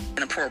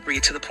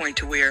inappropriate to the point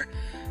to where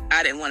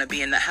I didn't want to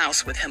be in the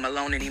house with him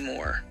alone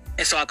anymore.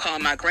 And so I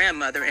called my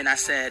grandmother and I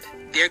said,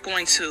 they're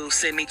going to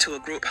send me to a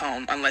group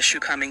home unless you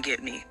come and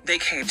get me. They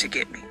came to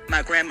get me.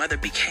 My grandmother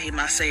became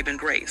my saving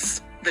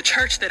grace. The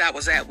church that I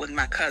was at with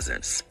my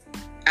cousins,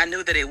 I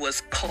knew that it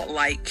was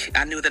cult-like.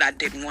 I knew that I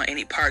didn't want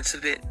any parts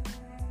of it.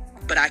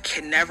 But I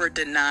can never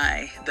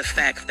deny the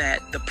fact that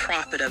the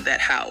prophet of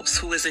that house,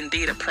 who is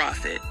indeed a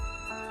prophet,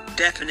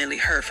 definitely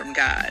heard from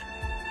God.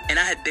 And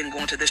I had been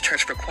going to this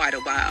church for quite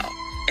a while.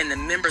 And the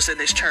members of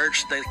this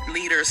church, the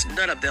leaders,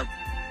 none of them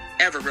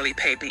ever really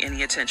paid me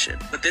any attention.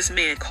 But this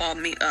man called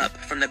me up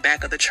from the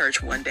back of the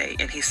church one day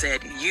and he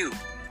said, you,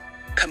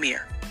 come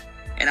here.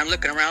 And I'm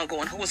looking around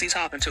going, who was he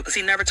talking to? Because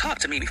he never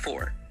talked to me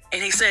before.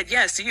 And he said,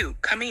 yes, you,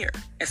 come here.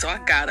 And so I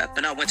got up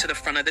and I went to the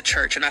front of the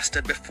church and I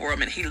stood before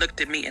him and he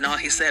looked at me and all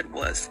he said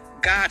was,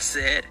 God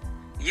said,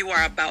 you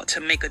are about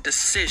to make a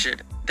decision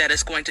that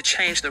is going to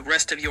change the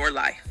rest of your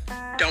life.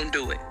 Don't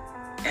do it.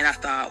 And I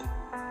thought,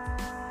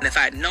 and if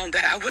I had known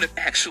that, I would have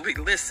actually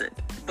listened.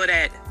 But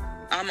at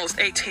almost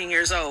 18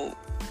 years old,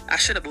 I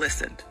should have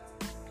listened.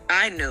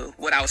 I knew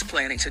what I was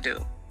planning to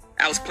do.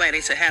 I was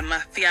planning to have my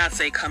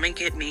fiance come and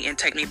get me and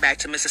take me back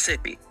to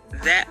Mississippi.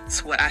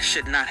 That's what I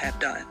should not have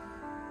done.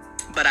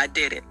 But I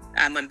did it.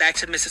 I went back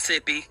to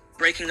Mississippi,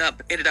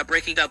 ended up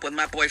breaking up with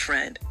my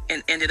boyfriend,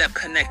 and ended up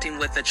connecting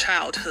with a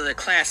childhood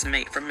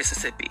classmate from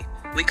Mississippi.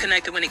 We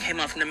connected when he came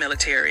home from the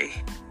military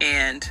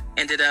and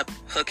ended up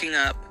hooking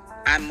up.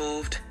 I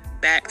moved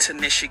back to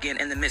Michigan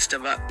in the midst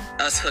of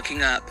us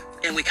hooking up,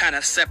 and we kind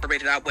of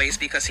separated our ways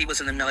because he was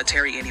in the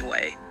military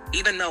anyway.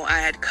 Even though I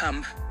had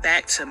come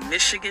back to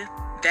Michigan,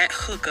 that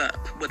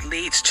hookup would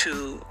lead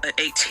to an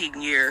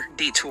 18-year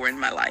detour in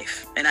my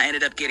life, and I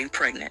ended up getting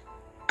pregnant.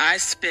 I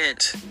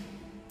spent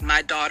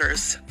my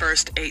daughter's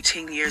first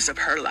 18 years of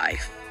her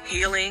life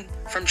healing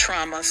from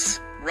traumas,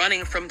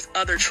 running from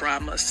other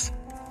traumas,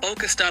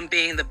 focused on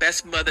being the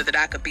best mother that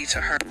I could be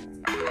to her.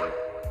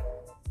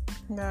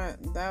 That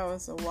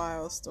was a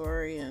wild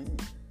story,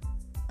 and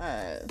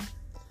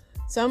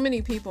so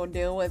many people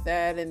deal with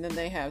that, and then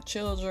they have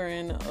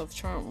children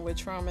with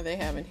trauma they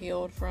haven't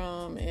healed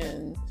from,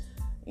 and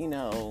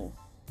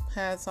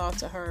hats off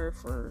to her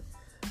for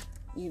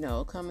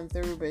coming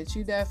through. But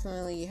you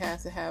definitely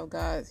have to have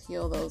God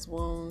heal those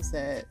wounds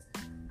that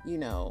you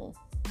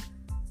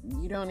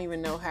don't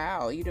even know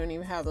how. You don't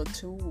even have the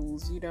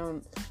tools.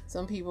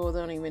 Some people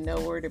don't even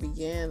know where to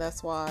begin.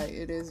 That's why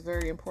it is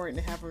very important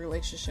to have a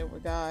relationship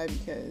with God,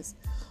 because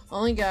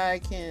only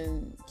God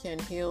can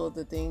heal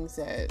the things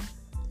that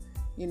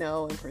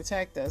and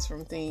protect us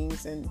from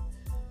things. And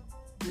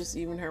just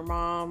even her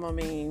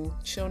mom,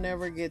 she'll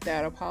never get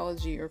that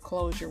apology or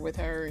closure with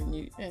her,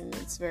 and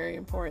it's very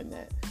important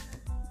that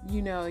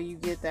you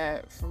get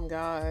that from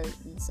God.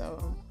 And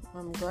so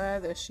I'm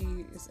glad that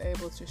she is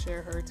able to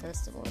share her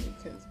testimony,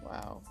 because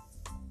wow,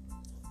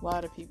 a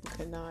lot of people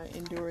could not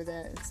endure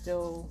that and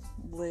still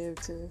live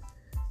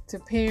to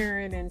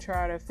parent and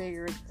try to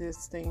figure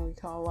this thing we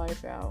call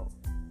life out.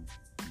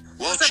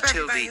 Watch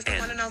till the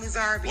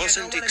end.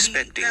 Wasn't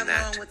expecting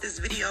that. With this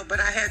video, but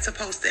I had to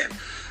post it.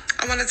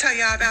 I want to tell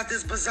y'all about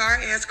this bizarre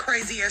ass,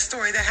 crazy ass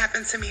story that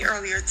happened to me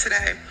earlier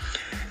today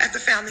at the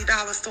Family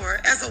Dollar store.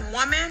 As a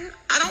woman,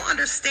 I don't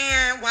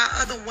understand why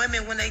other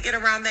women, when they get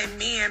around their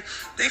men,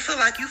 they feel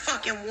like you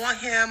fucking want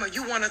him or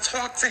you want to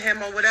talk to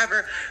him or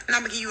whatever. And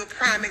I'm gonna give you a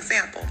prime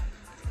example.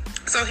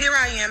 So here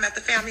I am at the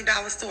Family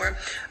Dollar store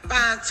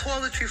buying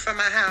toiletry for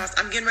my house.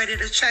 I'm getting ready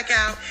to check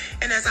out.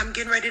 And as I'm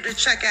getting ready to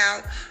check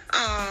out,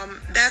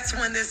 that's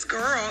when this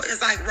girl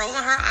is like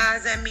rolling her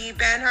eyes at me,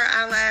 batting her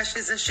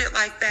eyelashes and shit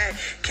like that,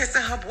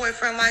 kissing her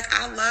boyfriend like,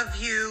 I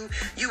love you.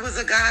 You was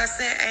a God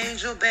sent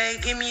angel,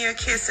 babe. Give me a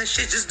kiss and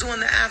shit, just doing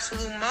the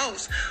absolute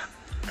most.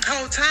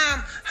 Whole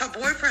time her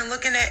boyfriend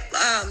looking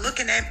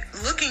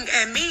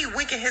at me,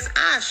 winking his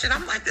eyes. Shit,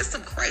 I'm like, this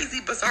some crazy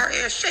bizarre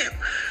ass shit.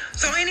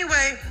 So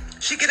anyway,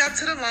 she get up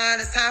to the line.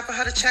 It's time for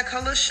her to check her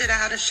little shit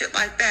out and shit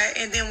like that.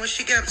 And then when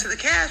she get up to the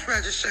cash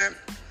register,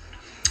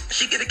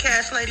 she get a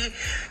cash lady,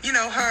 you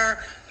know, her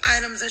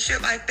items and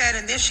shit like that.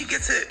 And then she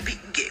gets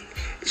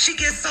she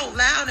gets so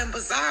loud and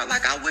bizarre.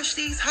 Like, I wish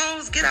these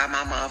hoes get out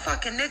my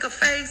motherfucking nigga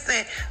face,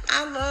 and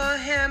I love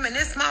him, and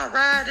it's my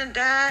ride and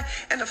die,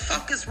 and the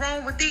fuck is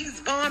wrong with these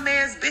bum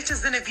ass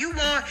bitches, and if you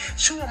want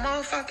you a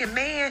motherfucking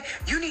man,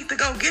 you need to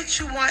go get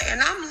you one.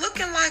 And I'm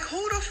looking like,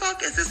 who the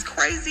fuck is this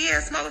crazy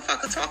ass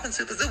motherfucker talking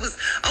to? Because it was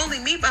only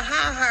me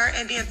behind her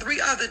and then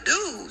 3 other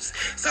dudes.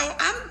 So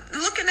I'm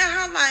looking at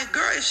her like,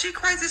 girl, is she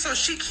crazy? So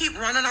she keep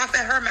running off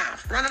at her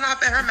mouth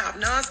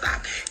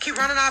nonstop, keep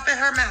running off at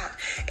her mouth.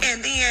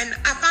 And then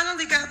I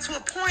finally got to a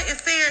point and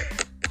said,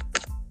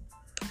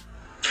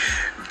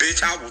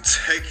 bitch, I will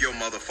take your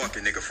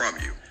motherfucking nigga from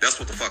you. That's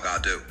what the fuck I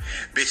do.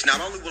 Bitch,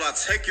 not only will I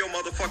take your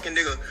motherfucking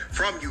nigga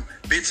from you,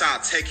 bitch, I'll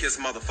take his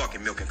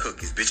motherfucking milk and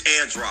cookies, bitch,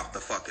 and drop the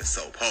fucking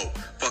soap. Ho,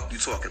 fuck you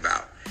talking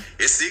about?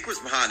 It's secrets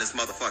behind this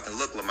motherfucking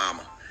look, la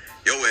mama.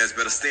 Your ass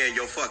better stay in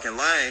your fucking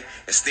lane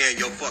and stay in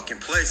your fucking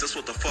place. That's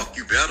what the fuck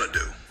you better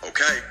do,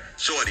 okay?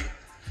 Shorty,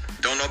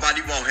 don't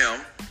nobody want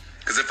him.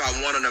 Because if I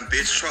wanted him,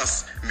 bitch,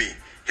 trust me,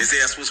 his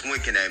ass was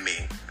winking at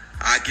me.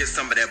 I'd get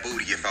some of that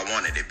booty if I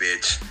wanted it,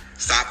 bitch.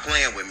 Stop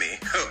playing with me.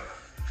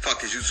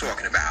 Fuck is you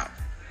talking about?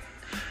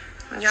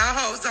 Y'all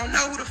hoes don't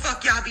know who the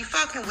fuck y'all be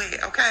fucking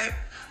with, okay?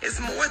 It's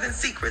more than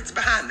secrets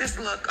behind this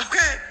look,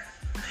 okay?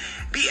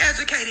 Be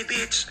educated,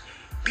 bitch,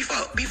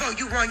 before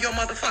you run your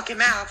motherfucking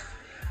mouth.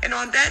 And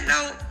on that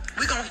note,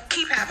 we're gonna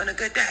keep having a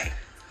good day.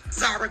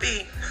 Zara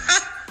B.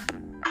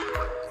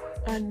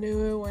 I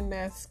knew it when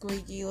that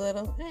squeaky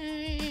little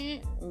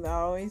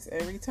always,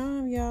 every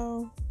time,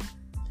 y'all.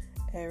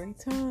 Every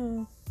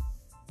time.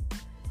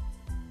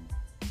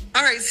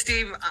 All right,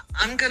 Steve,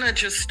 I'm going to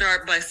just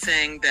start by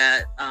saying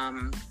that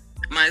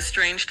my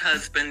estranged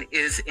husband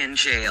is in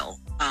jail.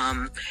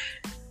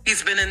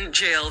 He's been in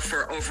jail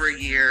for over a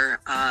year,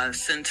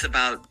 since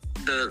about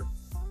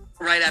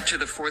right after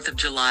the 4th of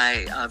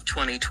July of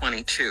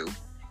 2022.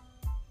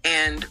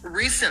 And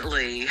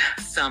recently,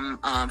 some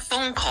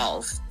phone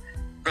calls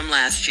from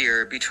last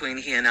year between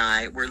he and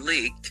I were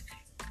leaked.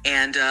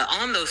 And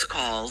on those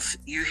calls,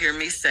 you hear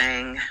me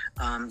saying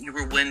you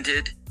were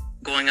winded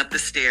going up the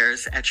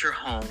stairs at your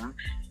home,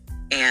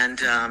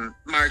 and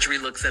Marjorie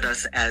looks at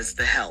us as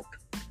the help.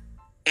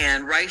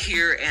 And right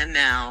here and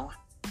now,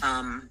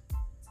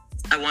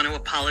 I want to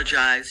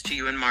apologize to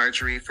you and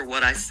Marjorie for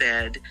what I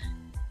said.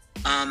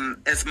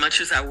 As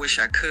much as I wish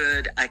I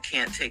could, I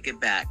can't take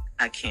it back.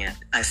 I can't.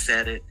 I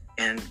said it,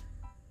 and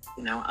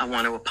I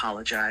want to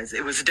apologize.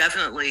 It was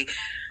definitely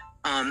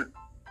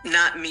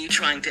not me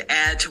trying to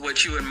add to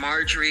what you and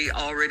Marjorie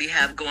already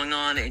have going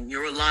on in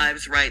your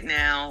lives right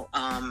now.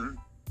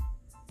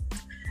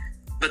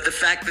 But the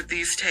fact that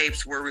these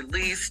tapes were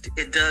released,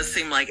 it does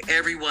seem like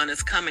everyone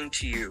is coming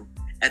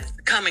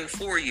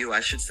for you,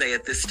 I should say,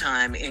 at this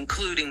time,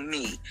 including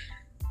me.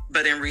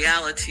 But in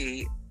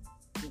reality,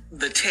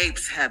 the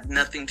tapes have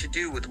nothing to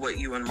do with what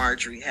you and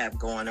Marjorie have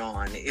going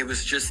on. It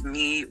was just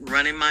me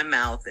running my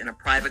mouth in a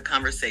private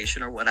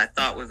conversation, or what I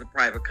thought was a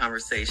private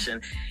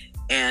conversation.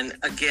 And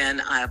again,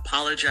 I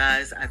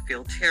apologize. I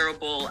feel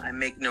terrible. I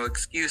make no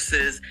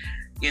excuses.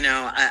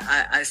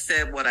 I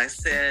said what I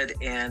said,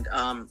 and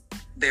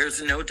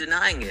there's no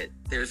denying it.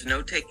 There's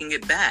no taking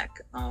it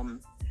back.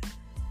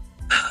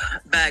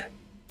 Back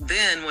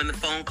then, when the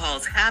phone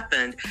calls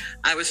happened,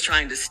 I was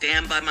trying to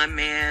stand by my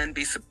man,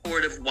 be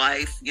supportive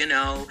wife,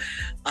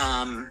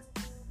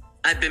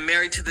 I've been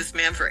married to this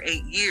man for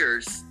 8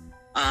 years.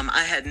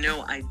 I had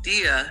no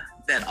idea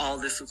that all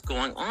this was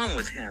going on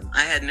with him.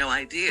 I had no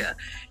idea.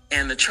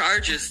 And the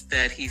charges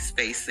that he's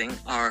facing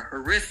are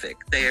horrific.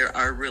 They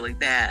are really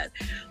bad.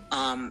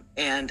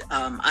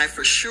 I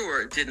for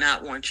sure did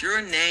not want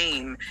your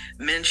name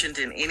mentioned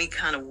in any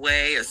kind of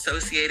way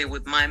associated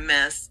with my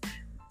mess.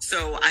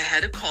 So I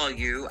had to call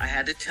you. I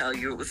had to tell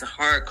you. It was a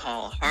hard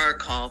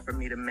call for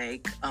me to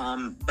make.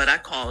 But I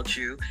called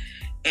you.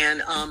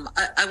 And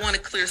I want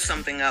to clear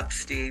something up,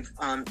 Steve.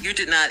 You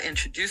did not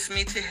introduce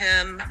me to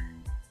him.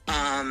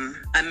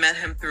 I met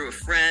him through a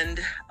friend.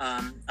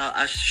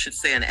 I should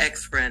say an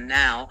ex-friend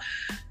now.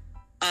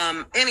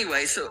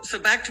 Anyway, so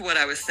back to what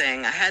I was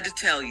saying. I had to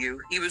tell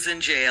you, he was in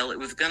jail. It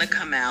was going to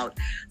come out.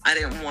 I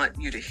didn't want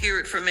you to hear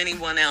it from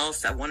anyone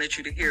else. I wanted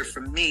you to hear it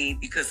from me,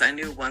 because I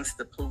knew once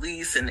the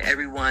police and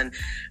everyone,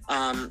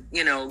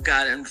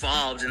 got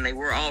involved, and they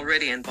were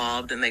already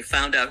involved, and they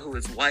found out who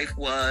his wife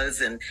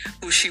was and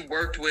who she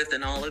worked with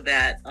and all of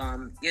that,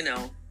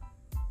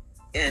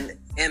 and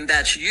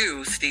that's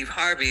you, Steve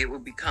Harvey, it will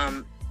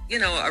become,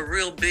 a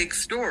real big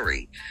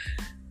story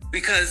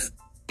because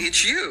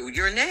it's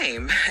your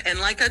name. And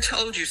like I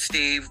told you,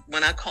 Steve,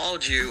 when I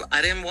called you,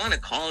 I didn't want to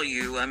call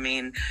you. I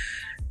mean,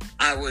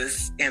 I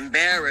was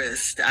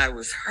embarrassed. I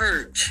was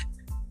hurt.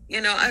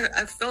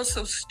 I felt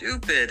so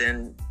stupid,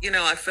 and,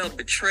 I felt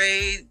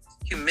betrayed,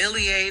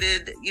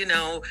 humiliated.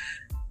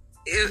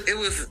 It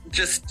was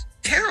just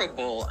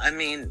terrible. I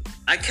mean,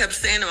 I kept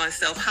saying to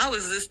myself, how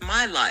is this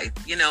my life?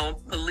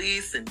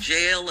 Police and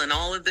jail and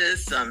all of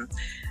this.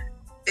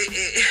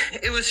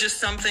 It was just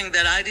something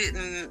that I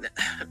didn't,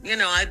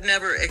 I'd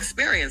never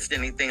experienced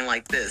anything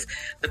like this.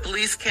 The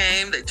police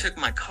came, they took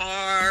my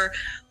car.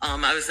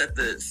 I was at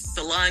the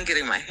salon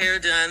getting my hair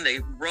done. They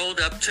rolled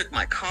up, took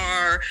my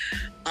car.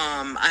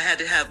 I had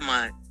to have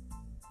my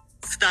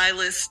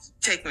stylist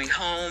take me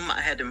home.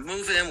 I had to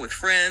move in with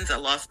friends. I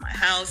lost my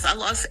house. I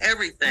lost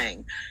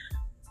everything.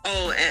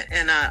 Oh,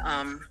 and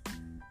I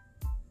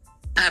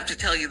have to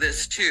tell you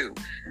this too.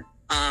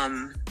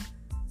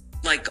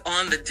 Like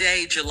on the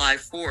day, July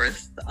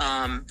 4th,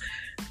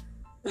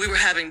 we were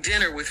having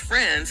dinner with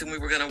friends and we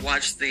were going to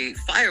watch the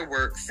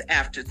fireworks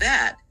after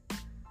that.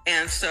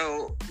 And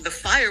so the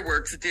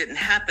fireworks didn't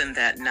happen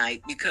that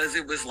night because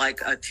it was like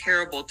a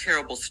terrible,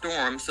 terrible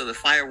storm. So the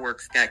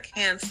fireworks got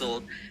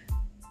canceled.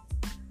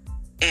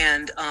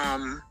 And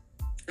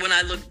when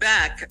I look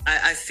back,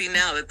 I see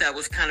now that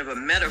was kind of a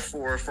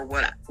metaphor for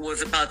what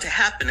was about to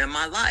happen in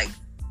my life.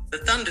 The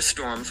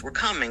thunderstorms were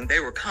coming.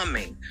 They were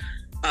coming.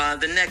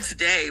 The next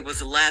day was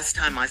the last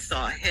time I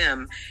saw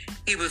him.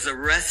 He was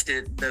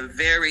arrested the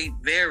very,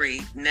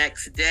 very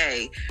next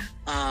day.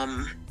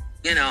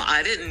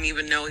 I didn't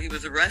even know he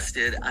was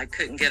arrested. I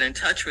couldn't get in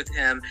touch with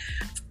him.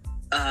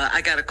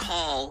 I got a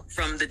call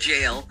from the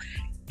jail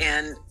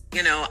and,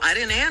 I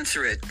didn't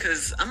answer it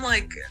because I'm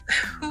like,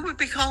 who would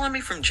be calling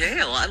me from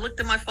jail? I looked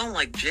at my phone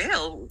like,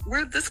 jail?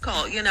 Where'd this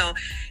call?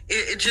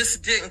 It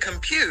just didn't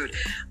compute.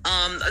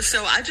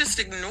 So I just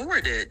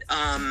ignored it.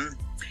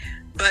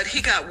 But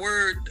he got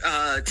word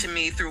to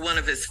me through one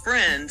of his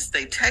friends.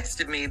 They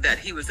texted me that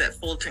he was at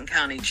Fulton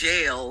County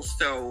Jail.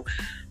 So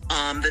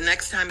the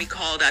next time he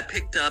called, I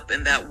picked up,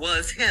 and that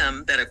was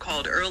him that had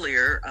called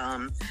earlier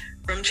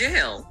from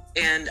jail.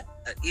 And,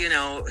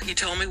 he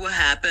told me what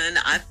happened.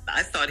 I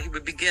thought he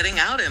would be getting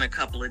out in a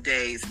couple of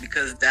days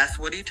because that's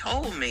what he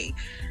told me.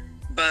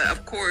 But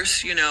of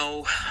course, here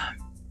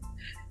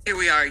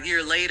we are a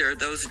year later.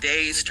 Those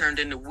days turned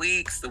into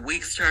weeks. The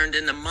weeks turned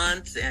into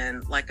months.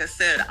 And like I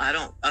said,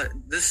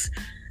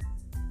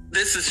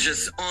 this is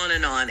just on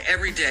and on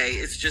every day.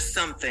 It's just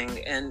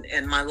something.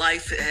 And my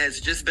life has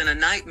just been a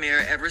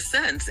nightmare ever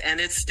since. And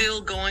it's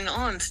still going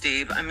on,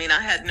 Steve. I mean, I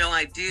had no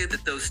idea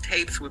that those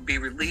tapes would be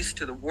released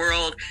to the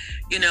world.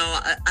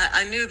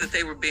 I knew that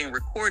they were being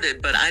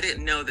recorded, but I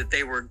didn't know that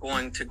they were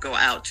going to go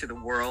out to the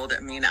world. I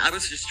mean, I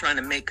was just trying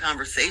to make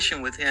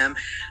conversation with him,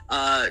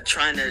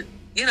 trying to,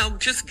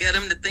 just get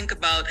him to think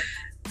about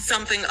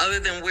something other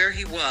than where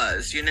he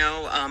was.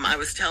 I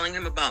was telling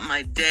him about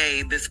my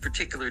day, this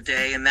particular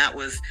day, and that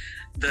was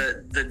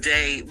the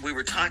day we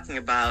were talking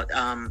about,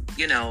 on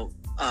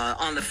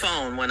the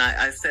phone when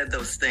I said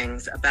those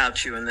things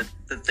about you and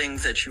the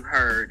things that you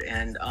heard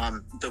and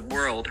the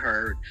world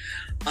heard.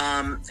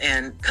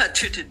 And cut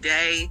to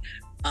today,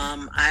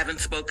 I haven't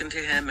spoken to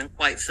him in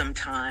quite some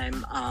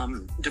time.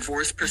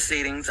 Divorce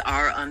proceedings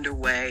are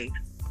underway.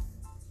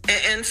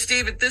 And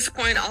Steve, at this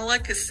point, all I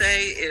could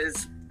say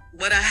is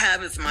what I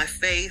have is my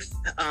faith.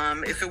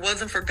 If it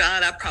wasn't for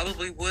God, I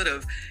probably would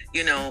have,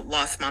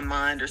 lost my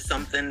mind or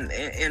something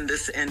in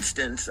this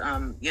instance.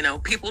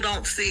 People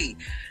don't see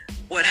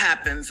what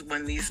happens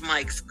when these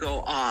mics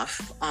go off.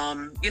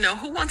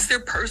 Who wants their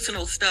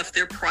personal stuff,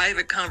 their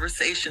private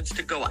conversations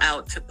to go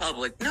out to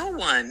public? No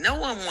one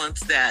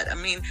wants that. I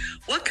mean,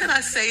 what could I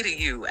say to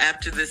you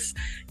after this,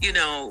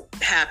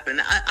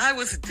 happened? I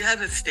was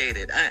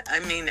devastated. I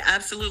mean,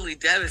 absolutely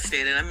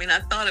devastated. I mean, I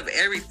thought of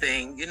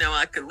everything,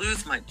 I could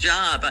lose my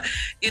job.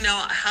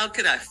 How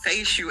could I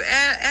face you?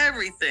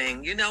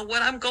 Everything,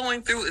 what I'm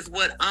going through is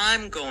what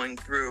I'm going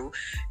through,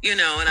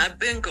 and I've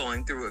been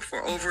going through it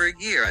for over a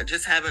year. I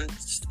just haven't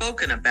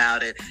spoken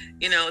about it.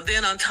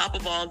 Then on top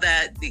of all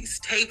that, these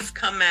tapes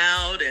come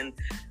out and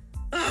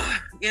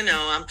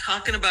I'm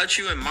talking about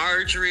you and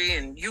Marjorie,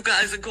 and you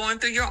guys are going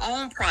through your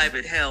own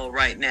private hell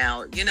right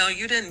now.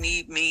 You didn't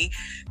need me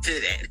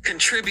to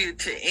contribute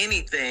to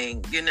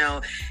anything, and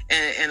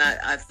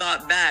I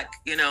thought back,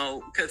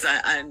 because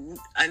I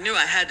knew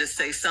I had to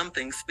say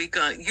something, speak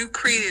on. You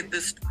created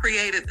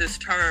this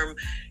term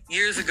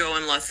years ago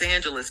in Los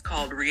Angeles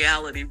called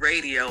reality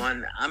radio,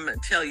 and I'm gonna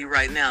tell you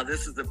right now,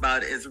 this is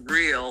about as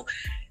real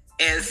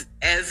as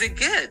it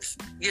gets,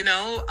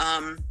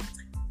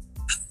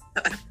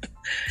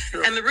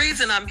 And the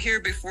reason I'm here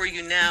before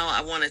you now,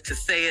 I wanted to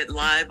say it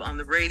live on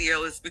the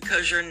radio, is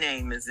because your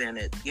name is in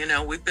it.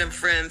 We've been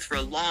friends for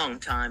a long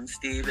time,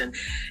 Steve,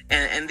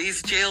 and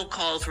these jail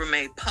calls were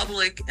made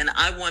public, and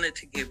I wanted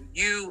to give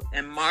you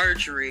and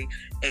Marjorie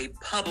a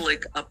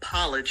public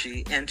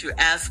apology and to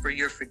ask for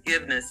your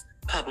forgiveness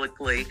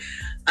publicly.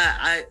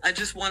 I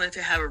just wanted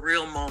to have a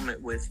real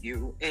moment with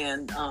you.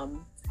 And,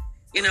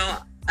 you know,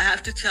 I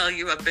have to tell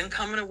you, I've been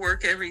coming to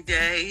work every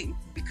day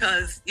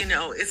because, you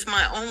know, it's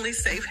my only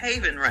safe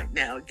haven right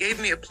now. It gave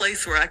me a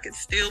place where I could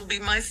still be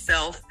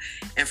myself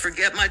and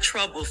forget my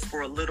troubles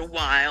for a little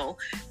while,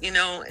 you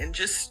know, and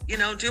just, you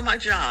know, do my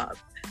job.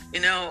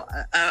 You know,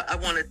 I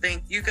want to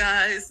thank you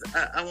guys.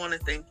 I want to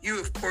thank you,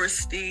 of course,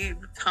 Steve,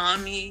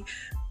 Tommy,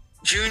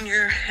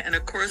 Junior, and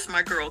of course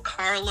my girl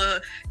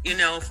Carla, you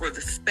know, for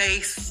the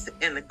space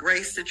and the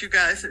grace that you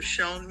guys have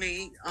shown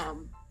me.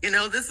 You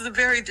know, this is a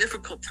very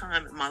difficult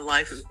time in my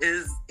life,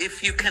 is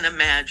if you can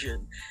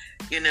imagine.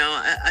 You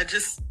know,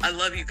 I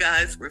love you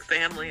guys. We're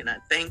family, and I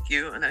thank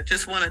you. And I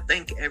just want to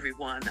thank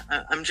everyone.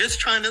 I'm just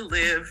trying to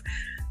live.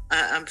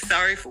 I'm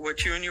sorry for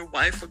what you and your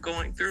wife are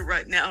going through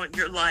right now in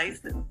your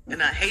life.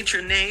 And I hate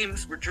your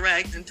names were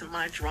dragged into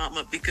my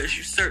drama because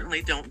you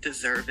certainly don't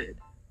deserve it.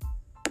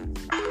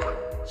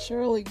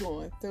 Shirley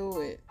going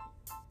through it.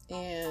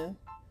 And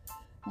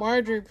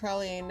Marjorie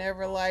probably ain't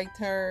never liked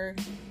her,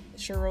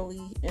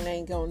 Shirley, and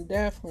ain't gonna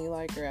definitely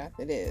like her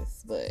after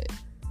this. But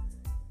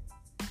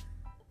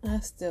I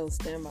still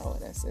stand by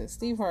what I said.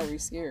 Steve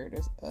Harvey's scared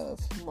of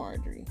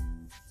Marjorie.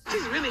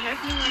 She's really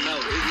happy. No,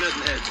 it's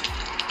nothing happy.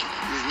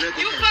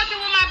 You fucking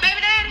with my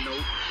baby daddy? No.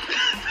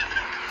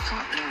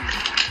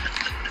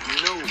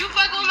 No. You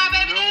fucking with my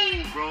baby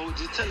daddy? No, bro.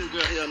 Just tell this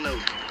girl hell no.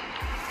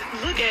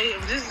 Look at him.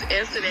 Just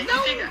answer that.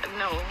 No.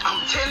 No.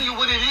 I'm telling you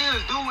what it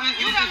is, dude.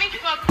 You got me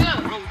fucked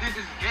up. Bro, this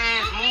is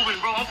gas moving,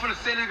 bro. I'm finna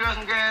send this girl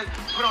some gas.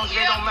 Put on some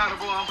gas, don't matter,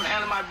 bro. I'm finna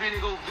handle my business.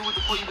 Go do what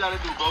the fuck you gotta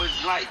do, bro. It's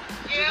light.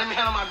 Just let me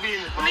handle my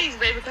business, bro. Please,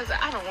 baby, because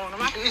I don't want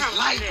him. It's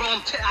light,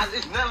 bro.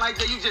 It's nothing like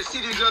that. You just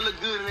see this girl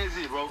look good and that's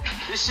it, bro.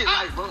 This shit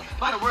light, bro.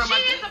 By the word, she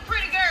is a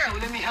pretty girl.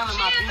 So let me handle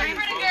my business, She is a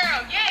pretty girl,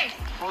 yes.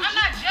 Bro, I'm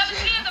not jealous.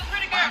 She is a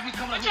pretty girl. Why we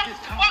come like this?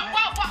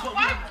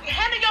 Why?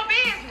 Handle your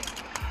business.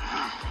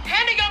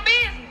 Handle your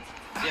business.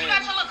 You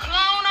got your little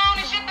clone on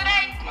and shit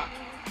today.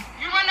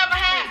 You run up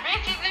behind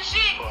bitches and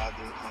shit.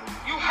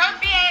 You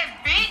herpy ass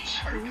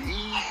bitch.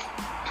 Herpes?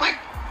 What?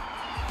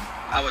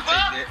 I would take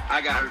that.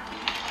 I got herpes.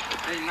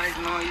 Hey, nice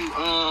knowing you.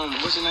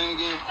 What's your name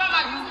again?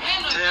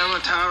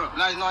 Tara.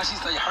 Nice knowing she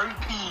say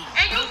herpes.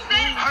 And you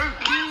said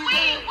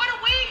herpes. What a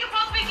weed you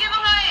supposed to be giving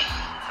her ass?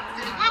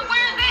 Where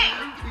is that?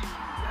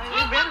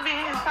 You better be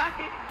in his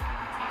pocket.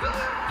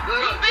 You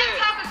been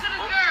talking to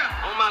this girl.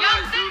 On my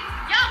life, dude.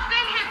 Y'all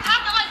sitting here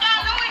talking like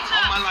y'all know each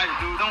other. On my life,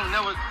 dude. Don't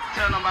never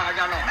tell nobody I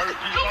got no herpes.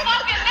 You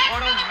fucking next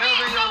to the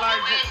bitch. In your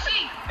life,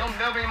 don't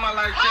never in my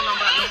life tell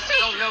nobody.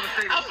 Don't never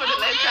say that. I'm finna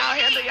let y'all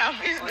handle y'all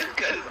business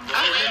because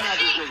let me not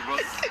this way, bro.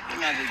 Let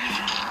me not this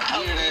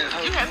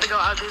way. You have to go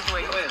out this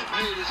way.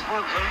 Weird as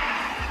fuck, bro.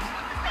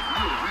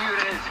 You a weird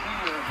ass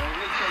female,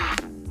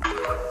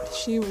 bro.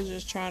 She was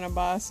just trying to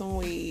buy some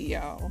weed,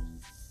 y'all.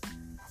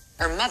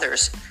 Her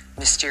mother's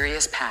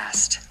mysterious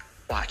past.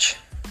 Watch.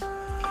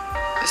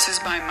 This is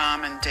my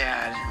mom and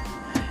dad.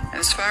 And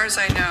as far as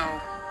I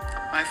know,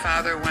 my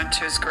father went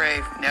to his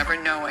grave never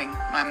knowing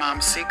my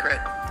mom's secret.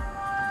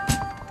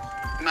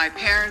 My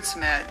parents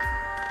met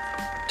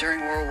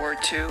during World War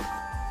II.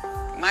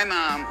 My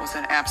mom was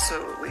an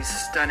absolutely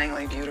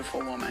stunningly beautiful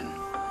woman.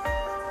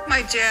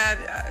 My dad,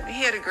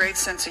 he had a great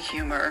sense of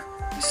humor.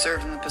 He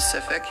served in the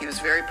Pacific. He was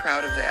very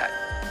proud of that.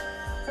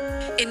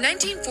 In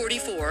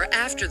 1944,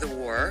 after the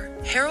war,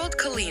 Harold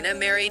Kalina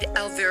married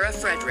Alvera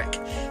Frederick.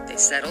 They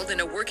settled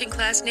in a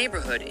working-class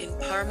neighborhood in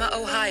Parma,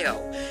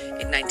 Ohio.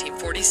 In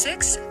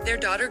 1946, their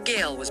daughter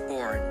Gail was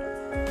born.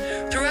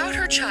 Throughout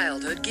her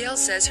childhood, Gail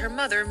says her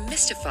mother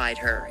mystified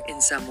her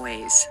in some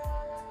ways.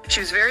 She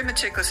was very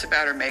meticulous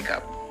about her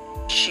makeup.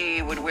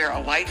 She would wear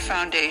a light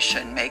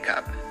foundation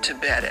makeup to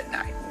bed at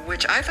night,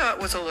 which I thought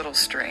was a little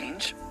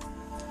strange.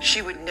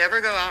 She would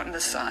never go out in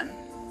the sun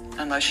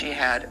unless she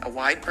had a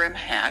wide brim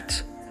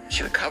hat.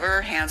 She would cover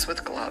her hands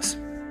with gloves.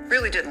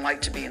 Really didn't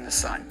like to be in the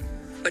sun.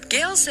 But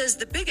Gail says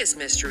the biggest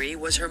mystery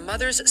was her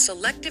mother's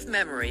selective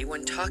memory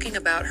when talking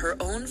about her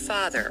own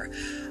father,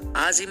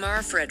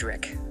 Azimar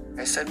Frederick.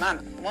 I said, Mom,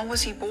 when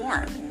was he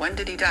born? When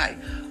did he die?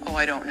 Oh,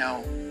 I don't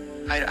know.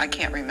 I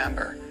can't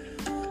remember.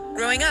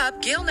 Growing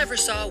up, Gail never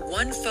saw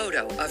one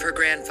photo of her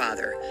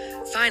grandfather.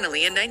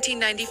 Finally, in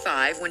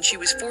 1995, when she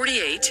was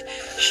 48,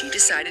 she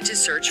decided to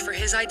search for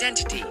his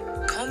identity,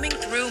 combing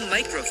through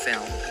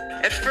microfilm.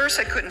 At first,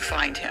 I couldn't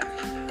find him.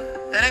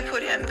 Then I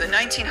put in the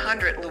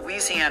 1900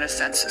 Louisiana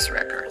census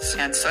records,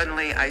 and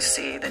suddenly I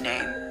see the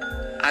name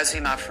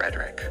Azimar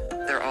Frederick.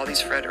 There are all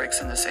these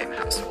Fredericks in the same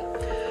household.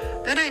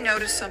 Then I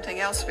noticed something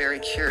else very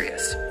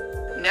curious.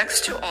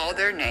 Next to all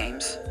their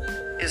names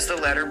is the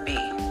letter B.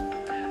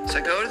 So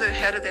I go to the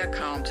head of that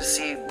column to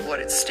see what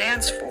it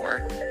stands for,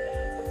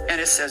 and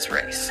it says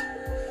race.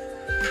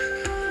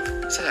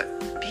 So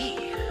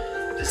B,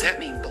 does that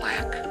mean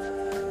black?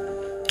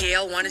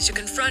 Gail wanted to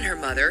confront her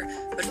mother,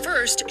 but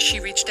first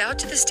she reached out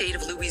to the state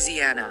of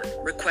Louisiana,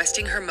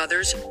 requesting her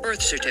mother's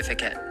birth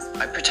certificate.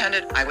 I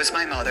pretended I was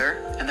my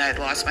mother and that I had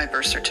lost my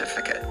birth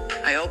certificate.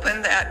 I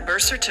opened that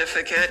birth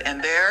certificate,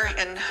 and there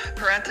in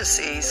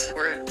parentheses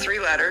were 3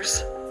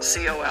 letters,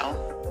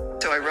 C-O-L.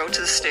 So I wrote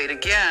to the state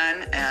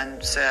again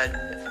and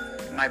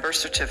said, my birth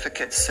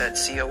certificate said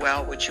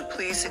COL. Would you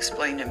please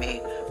explain to me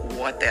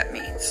what that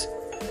means?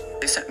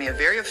 They sent me a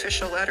very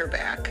official letter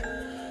back,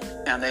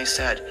 and they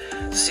said,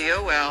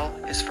 COL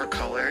is for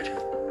colored.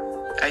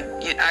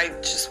 I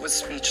just was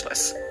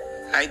speechless.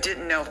 I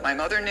didn't know if my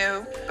mother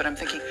knew, but I'm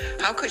thinking,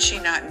 how could she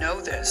not know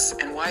this?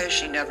 And why has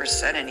she never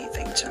said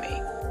anything to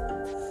me?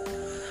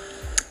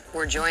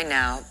 We're joined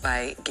now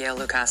by Gail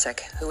Lukasik,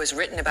 who has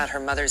written about her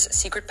mother's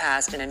secret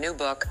past in a new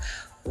book,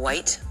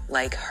 White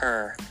Like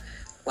Her.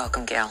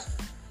 Welcome, Gail.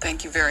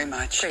 Thank you very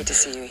much. Great to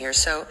see you here.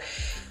 So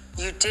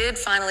you did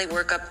finally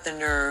work up the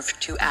nerve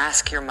to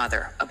ask your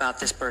mother about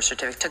this birth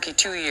certificate. It took you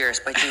 2 years,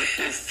 but you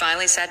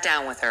finally sat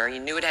down with her. You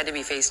knew it had to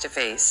be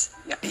face-to-face.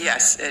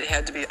 Yes, it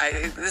had to be.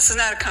 This is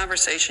not a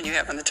conversation you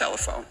have on the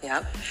telephone.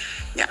 Yep.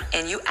 Yeah.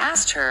 And you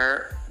asked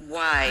her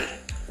why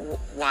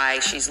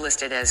she's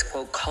listed as,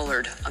 quote,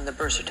 colored on the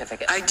birth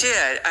certificate. I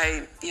did.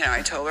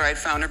 I told her I'd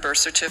found her birth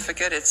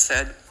certificate. It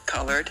said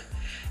colored.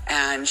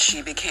 And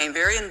she became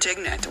very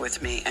indignant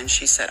with me. And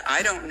she said,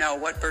 I don't know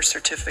what birth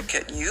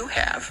certificate you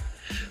have,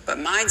 but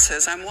mine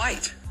says I'm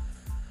white.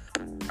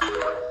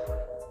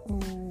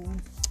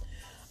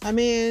 I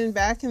mean,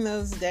 back in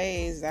those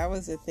days, that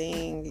was a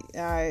thing.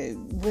 I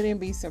wouldn't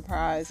be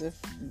surprised if,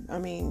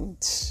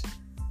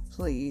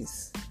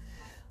 please.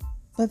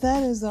 But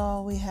that is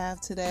all we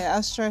have today.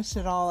 I stretched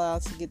it all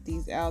out to get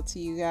these out to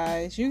you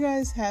guys. You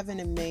guys have an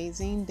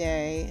amazing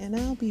day, and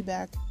I'll be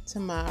back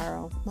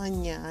tomorrow.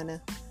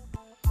 Mañana.